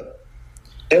Canada.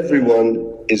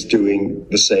 Everyone is doing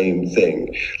the same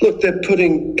thing. Look, they're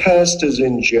putting pastors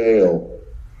in jail.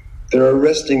 They're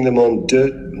arresting them on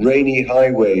rainy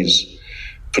highways,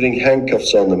 putting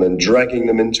handcuffs on them and dragging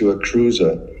them into a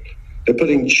cruiser. They're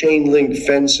putting chain link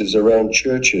fences around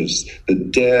churches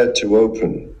that dare to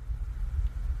open.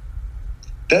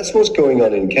 That's what's going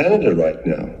on in Canada right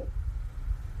now.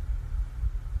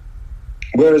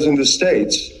 Whereas in the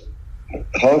States,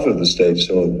 half of the states,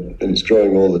 and it's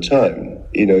growing all the time,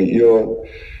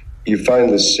 you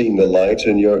finally seen the light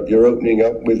and you're opening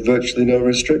up with virtually no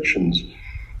restrictions.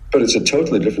 But it's a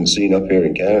totally different scene up here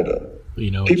in Canada.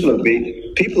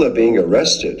 People are being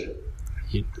arrested.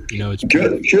 It's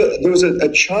there was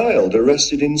a child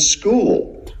arrested in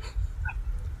school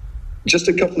just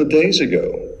a couple of days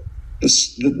ago.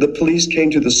 The police came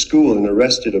to the school and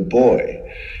arrested a boy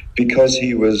because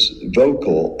he was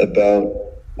vocal about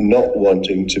not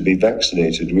wanting to be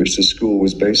vaccinated, which the school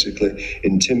was basically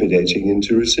intimidating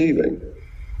into receiving.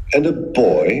 And a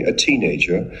boy, a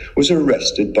teenager, was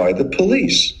arrested by the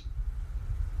police.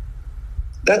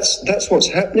 That's what's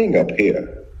happening up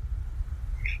here.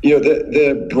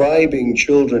 They're bribing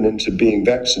children into being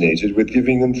vaccinated with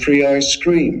giving them free ice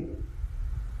cream.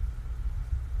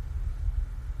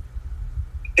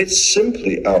 It's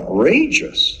simply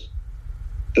outrageous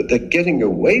that they're getting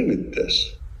away with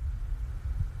this.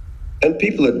 And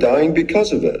people are dying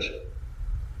because of it.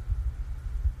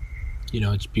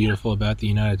 It's beautiful about the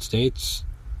United States,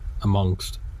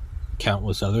 amongst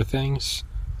countless other things,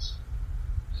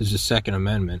 is the Second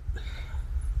Amendment.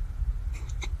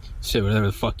 Say whatever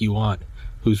the fuck you want.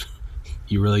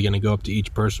 You really going to go up to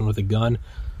each person with a gun?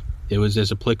 It was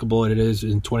as applicable as it is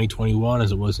in 2021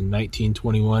 as it was in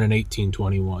 1921 and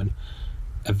 1821.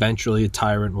 Eventually, a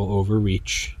tyrant will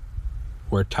overreach,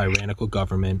 or a tyrannical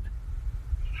government.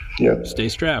 Yeah. Stay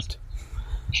strapped.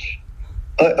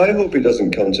 I hope it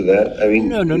doesn't come to that. I mean,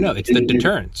 no. It's the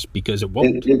deterrence, because it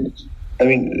won't.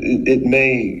 It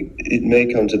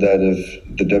may come to that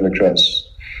if the Democrats'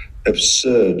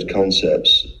 absurd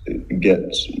concepts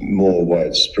get more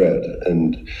widespread,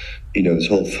 and this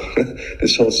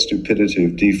whole stupidity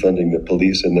of defunding the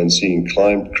police and then seeing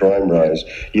crime rise.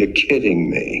 You're kidding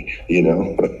me,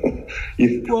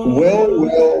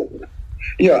 Well.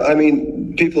 Yeah,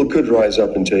 people could rise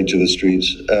up and take to the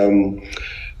streets.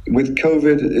 with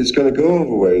COVID, it's going to go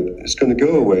away. It's going to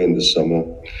go away in the summer.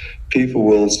 People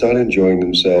will start enjoying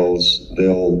themselves.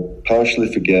 They'll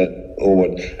partially forget,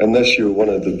 unless you're one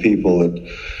of the people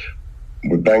that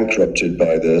were bankrupted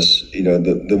by this.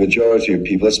 The majority of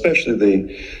people, especially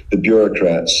the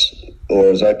bureaucrats, or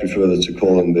as I prefer to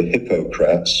call them, the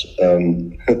hippocrats,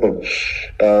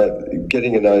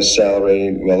 getting a nice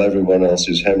salary while everyone else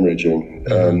is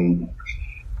hemorrhaging.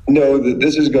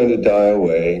 This is going to die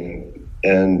away,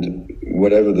 and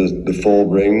whatever the fall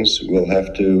brings, we'll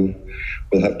have to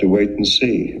wait and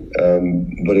see.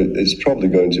 But it's probably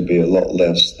going to be a lot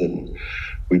less than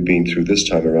we've been through this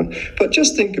time around. But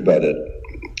just think about it.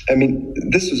 I mean,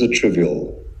 this is a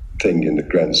trivial thing in the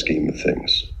grand scheme of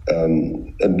things.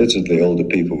 Admittedly, older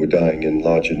people were dying in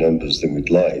larger numbers than we'd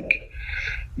like,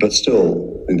 but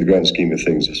still, in the grand scheme of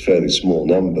things, it's a fairly small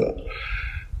number.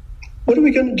 What are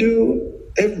we going to do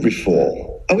every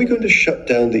fall? Are we going to shut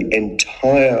down the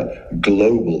entire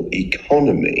global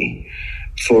economy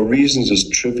for reasons as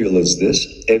trivial as this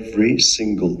every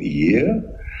single year?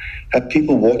 Have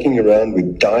people walking around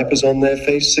with diapers on their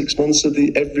face 6 months of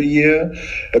every year,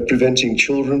 preventing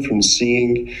children from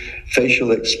seeing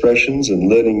facial expressions and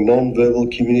learning nonverbal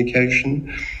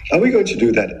communication? Are we going to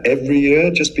do that every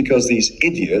year just because these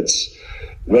idiots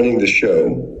running the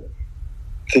show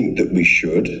think that we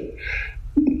should?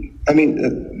 I mean,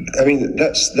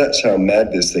 that's how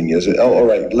mad this thing is. Oh, all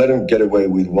right, let them get away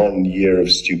with 1 year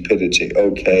of stupidity.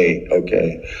 Okay.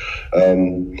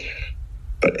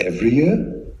 But every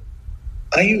year?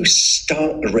 Are you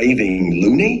stark raving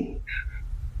loony?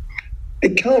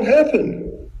 It can't happen.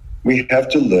 We have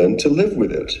to learn to live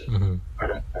with it,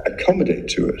 accommodate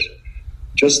to it.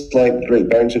 Just like the Great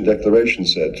Barrington Declaration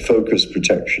said, focus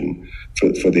protection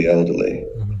for the elderly.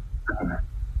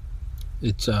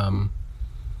 It's the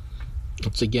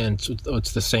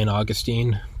St.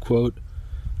 Augustine quote: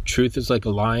 "Truth is like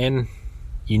a lion.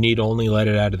 You need only let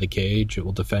it out of the cage; it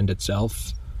will defend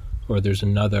itself." Or there's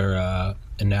another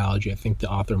analogy. I think the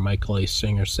author Michael A.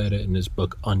 Singer said it in his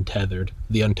book Untethered,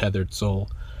 The Untethered Soul,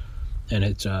 and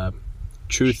it's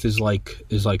truth is like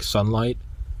sunlight.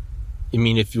 I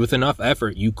mean, if with enough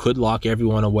effort, you could lock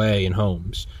everyone away in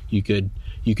homes. You could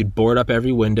board up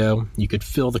every window. You could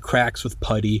fill the cracks with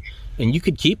putty, and you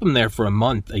could keep them there for a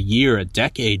month, a year, a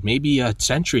decade, maybe a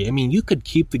century. I mean, you could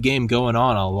keep the game going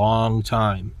on a long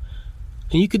time,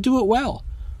 and you could do it well.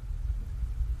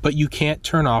 But you can't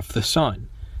turn off the sun.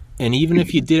 And even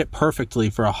if you did it perfectly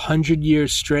for 100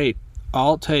 years straight,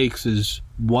 all it takes is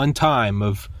one time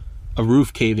of a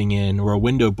roof caving in or a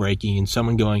window breaking and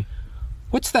someone going,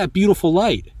 "What's that beautiful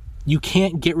light?" You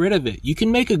can't get rid of it. You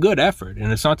can make a good effort,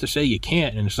 and it's not to say you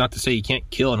can't, and it's not to say you can't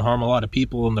kill and harm a lot of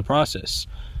people in the process.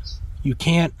 You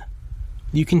can't.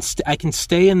 I can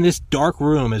stay in this dark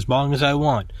room as long as I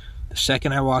want. The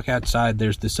second I walk outside,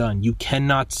 there's the sun. You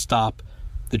cannot stop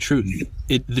the truth.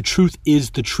 The truth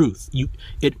is the truth.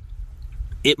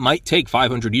 It might take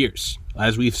 500 years,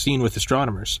 as we've seen with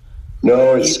astronomers.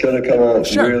 No, it's going to come out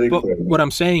really but quick. What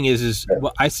I'm saying is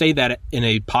well, I say that in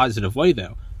a positive way,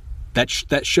 though. That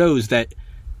shows that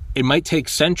it might take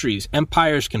centuries.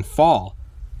 Empires can fall.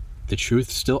 The truth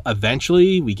still,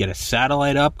 eventually, we get a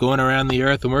satellite up going around the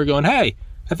Earth, and we're going, hey,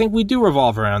 I think we do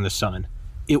revolve around the sun.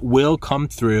 It will come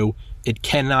through. It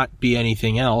cannot be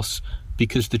anything else,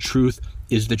 because the truth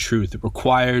is the truth. It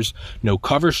requires no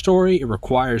cover story. It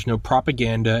requires no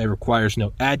propaganda. It requires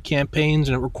no ad campaigns,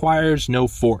 and it requires no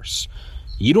force.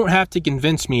 You don't have to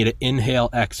convince me to inhale,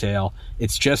 exhale.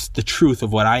 It's just the truth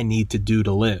of what I need to do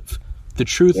to live. The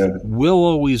truth will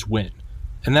always win.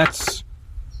 And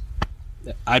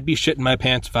I'd be shitting my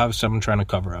pants if I was someone trying to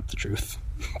cover up the truth,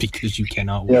 because you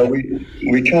cannot win. Yeah,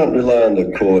 we can't rely on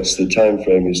the courts. The time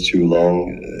frame is too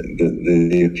long,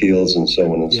 the appeals and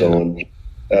so on and so on.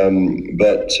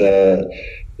 But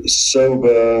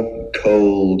sober,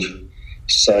 cold,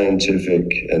 scientific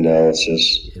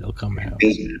analysis It'll come out.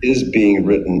 is being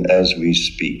written as we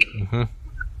speak. Mm-hmm.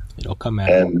 It'll come out.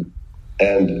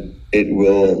 And it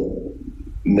will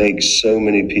make so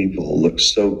many people look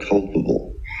so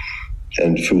culpable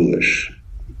and foolish.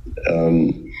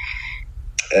 And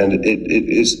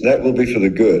that will be for the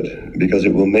good, because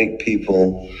it will make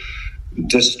people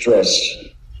distrust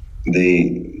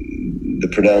the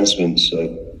pronouncements of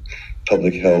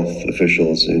public health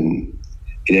officials in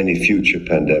any future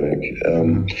pandemic.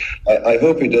 I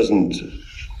hope it doesn't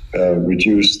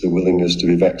reduce the willingness to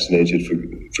be vaccinated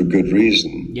for good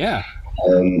reason. Yeah.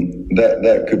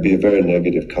 That could be a very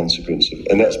negative consequence,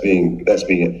 and that's being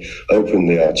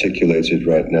openly articulated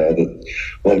right now. That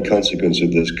one consequence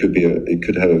of this it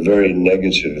could have a very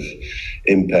negative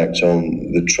impact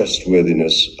on the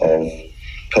trustworthiness of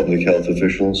public health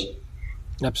officials.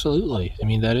 Absolutely. I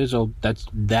mean,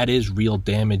 that is real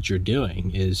damage you're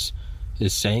doing, is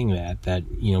saying that,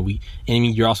 you know,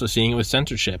 you're also seeing it with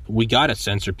censorship. We got to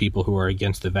censor people who are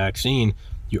against the vaccine.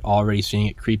 You're already seeing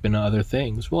it creep into other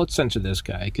things. Well, let's censor this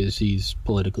guy because he's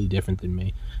politically different than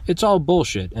me. It's all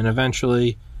bullshit. And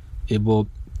eventually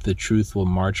the truth will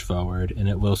march forward and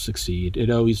it will succeed.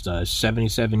 It always does.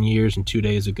 77 years and 2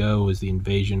 days ago was the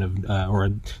invasion of,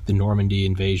 or the Normandy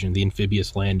invasion, the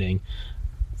amphibious landing.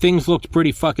 Things looked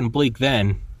pretty fucking bleak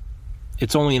then.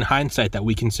 It's only in hindsight that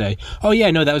we can say, oh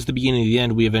yeah, no, that was the beginning of the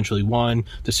end. We eventually won.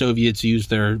 The Soviets used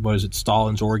their,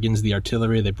 Stalin's organs, the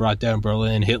artillery. They brought down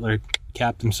Berlin. Hitler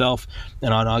capped himself.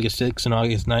 And on August 6th and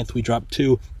August 9th, we dropped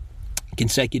 2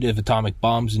 consecutive atomic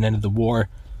bombs and ended the war.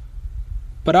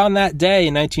 But on that day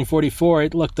in 1944,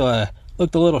 it looked a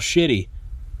little shitty.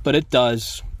 But it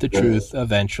does. The truth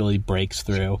eventually breaks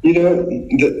through. You know,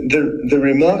 the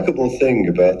remarkable thing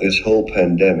about this whole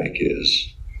pandemic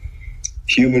is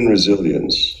human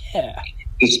resilience. Yeah.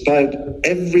 Despite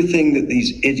everything that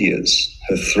these idiots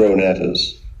have thrown at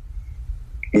us,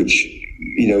 which,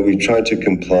 you know, we tried to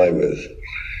comply with,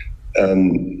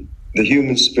 the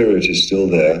human spirit is still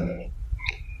there.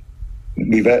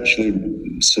 We've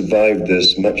actually survived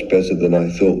this much better than I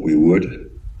thought we would.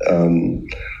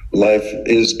 Life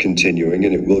is continuing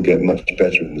and it will get much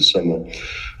better in the summer.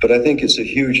 But I think it's a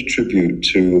huge tribute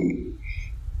to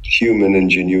human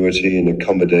ingenuity and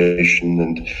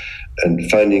accommodation and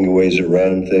finding ways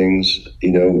around things.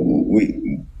 You know,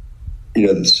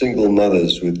 the single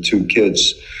mothers with 2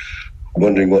 kids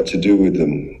wondering what to do with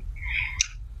them.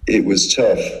 It was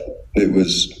tough. It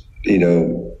was, you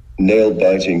know,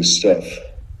 nail-biting stuff.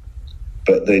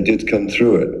 But they did come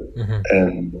through it. Mm-hmm.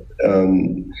 And,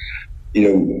 you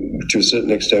know, to a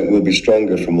certain extent, we'll be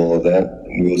stronger from all of that.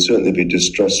 We will certainly be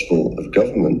distrustful of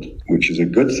government, which is a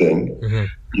good thing, mm-hmm.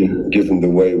 Given the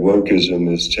way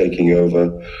wokeism is taking over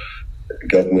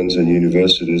governments and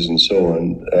universities and so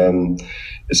on.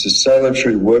 It's a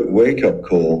salutary wake-up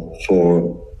call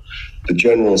for the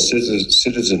general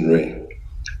citizenry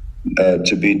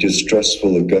to be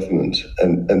distrustful of government,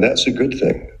 and that's a good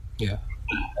thing. Yeah,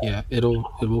 it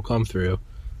will come through.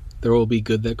 There will be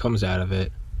good that comes out of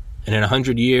it. And in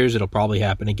 100 years, it'll probably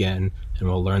happen again, and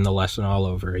we'll learn the lesson all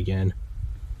over again.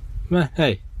 We're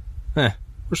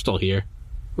still here.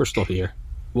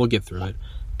 We'll get through it.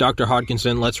 Dr.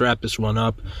 Hodkinson, let's wrap this one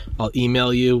up. I'll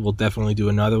email you. We'll definitely do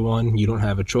another one. You don't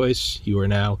have a choice. You are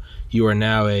now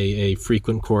a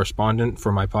frequent correspondent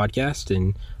for my podcast,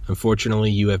 and unfortunately,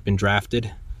 you have been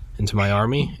drafted into my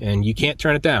army, and you can't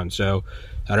turn it down. So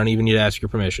I don't even need to ask your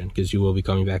permission because you will be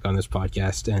coming back on this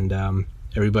podcast, and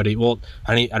everybody, well,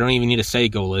 I don't even need to say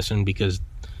go listen because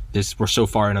we're so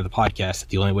far into the podcast that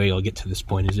the only way you'll get to this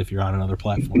point is if you're on another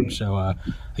platform. So I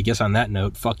guess on that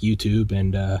note, fuck YouTube,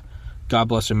 and God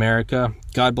bless America.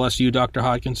 God bless you, Dr.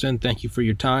 Hodkinson. Thank you for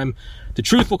your time. The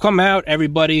truth will come out,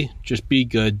 everybody. Just be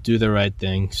good. Do the right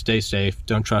thing. Stay safe.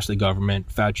 Don't trust the government.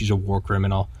 Fauci's a war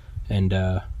criminal. And,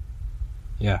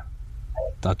 yeah.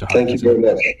 Dr. Hodkinson. Thank you very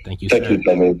much. Thank you, sir. Thank you,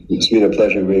 Tommy. It's been a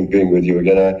pleasure being with you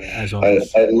again. As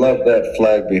always. I love that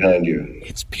flag behind you.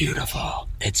 It's beautiful.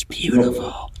 It's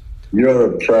beautiful.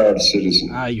 You're a proud citizen.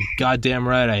 You're goddamn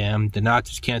right I am. The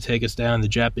Nazis can't take us down. The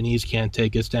Japanese can't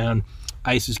take us down.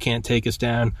 ISIS can't take us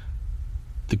down.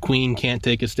 The Queen can't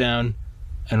take us down.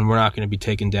 And we're not going to be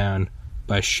taken down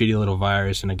by a shitty little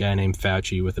virus and a guy named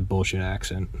Fauci with a bullshit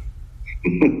accent.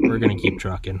 We're going to keep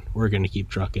trucking.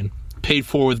 Paid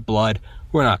for with blood.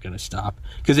 We're not going to stop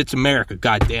because it's America,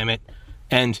 God damn it.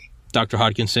 And Dr.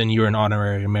 Hodkinson, you're an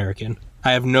honorary American.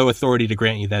 I have no authority to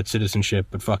grant you that citizenship,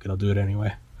 but fuck it, I'll do it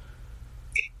anyway.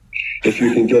 If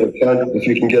you can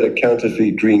get a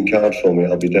counterfeit green card for me,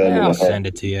 I'll be down in the I'll send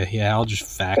it to you. Yeah, I'll just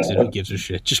fax it. Who gives a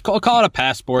shit? Just call it a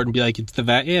passport and be like, it's the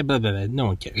blah, blah, blah. No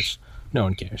one cares.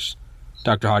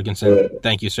 Dr. Hodkinson,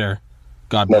 thank you, sir.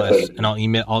 God bless. And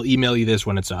I'll email you this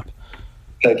when it's up.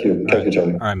 Thank you. Thank you,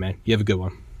 Johnny. All right, man. You have a good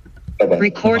one. Bye-bye.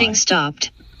 Recording Bye-bye.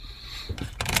 stopped.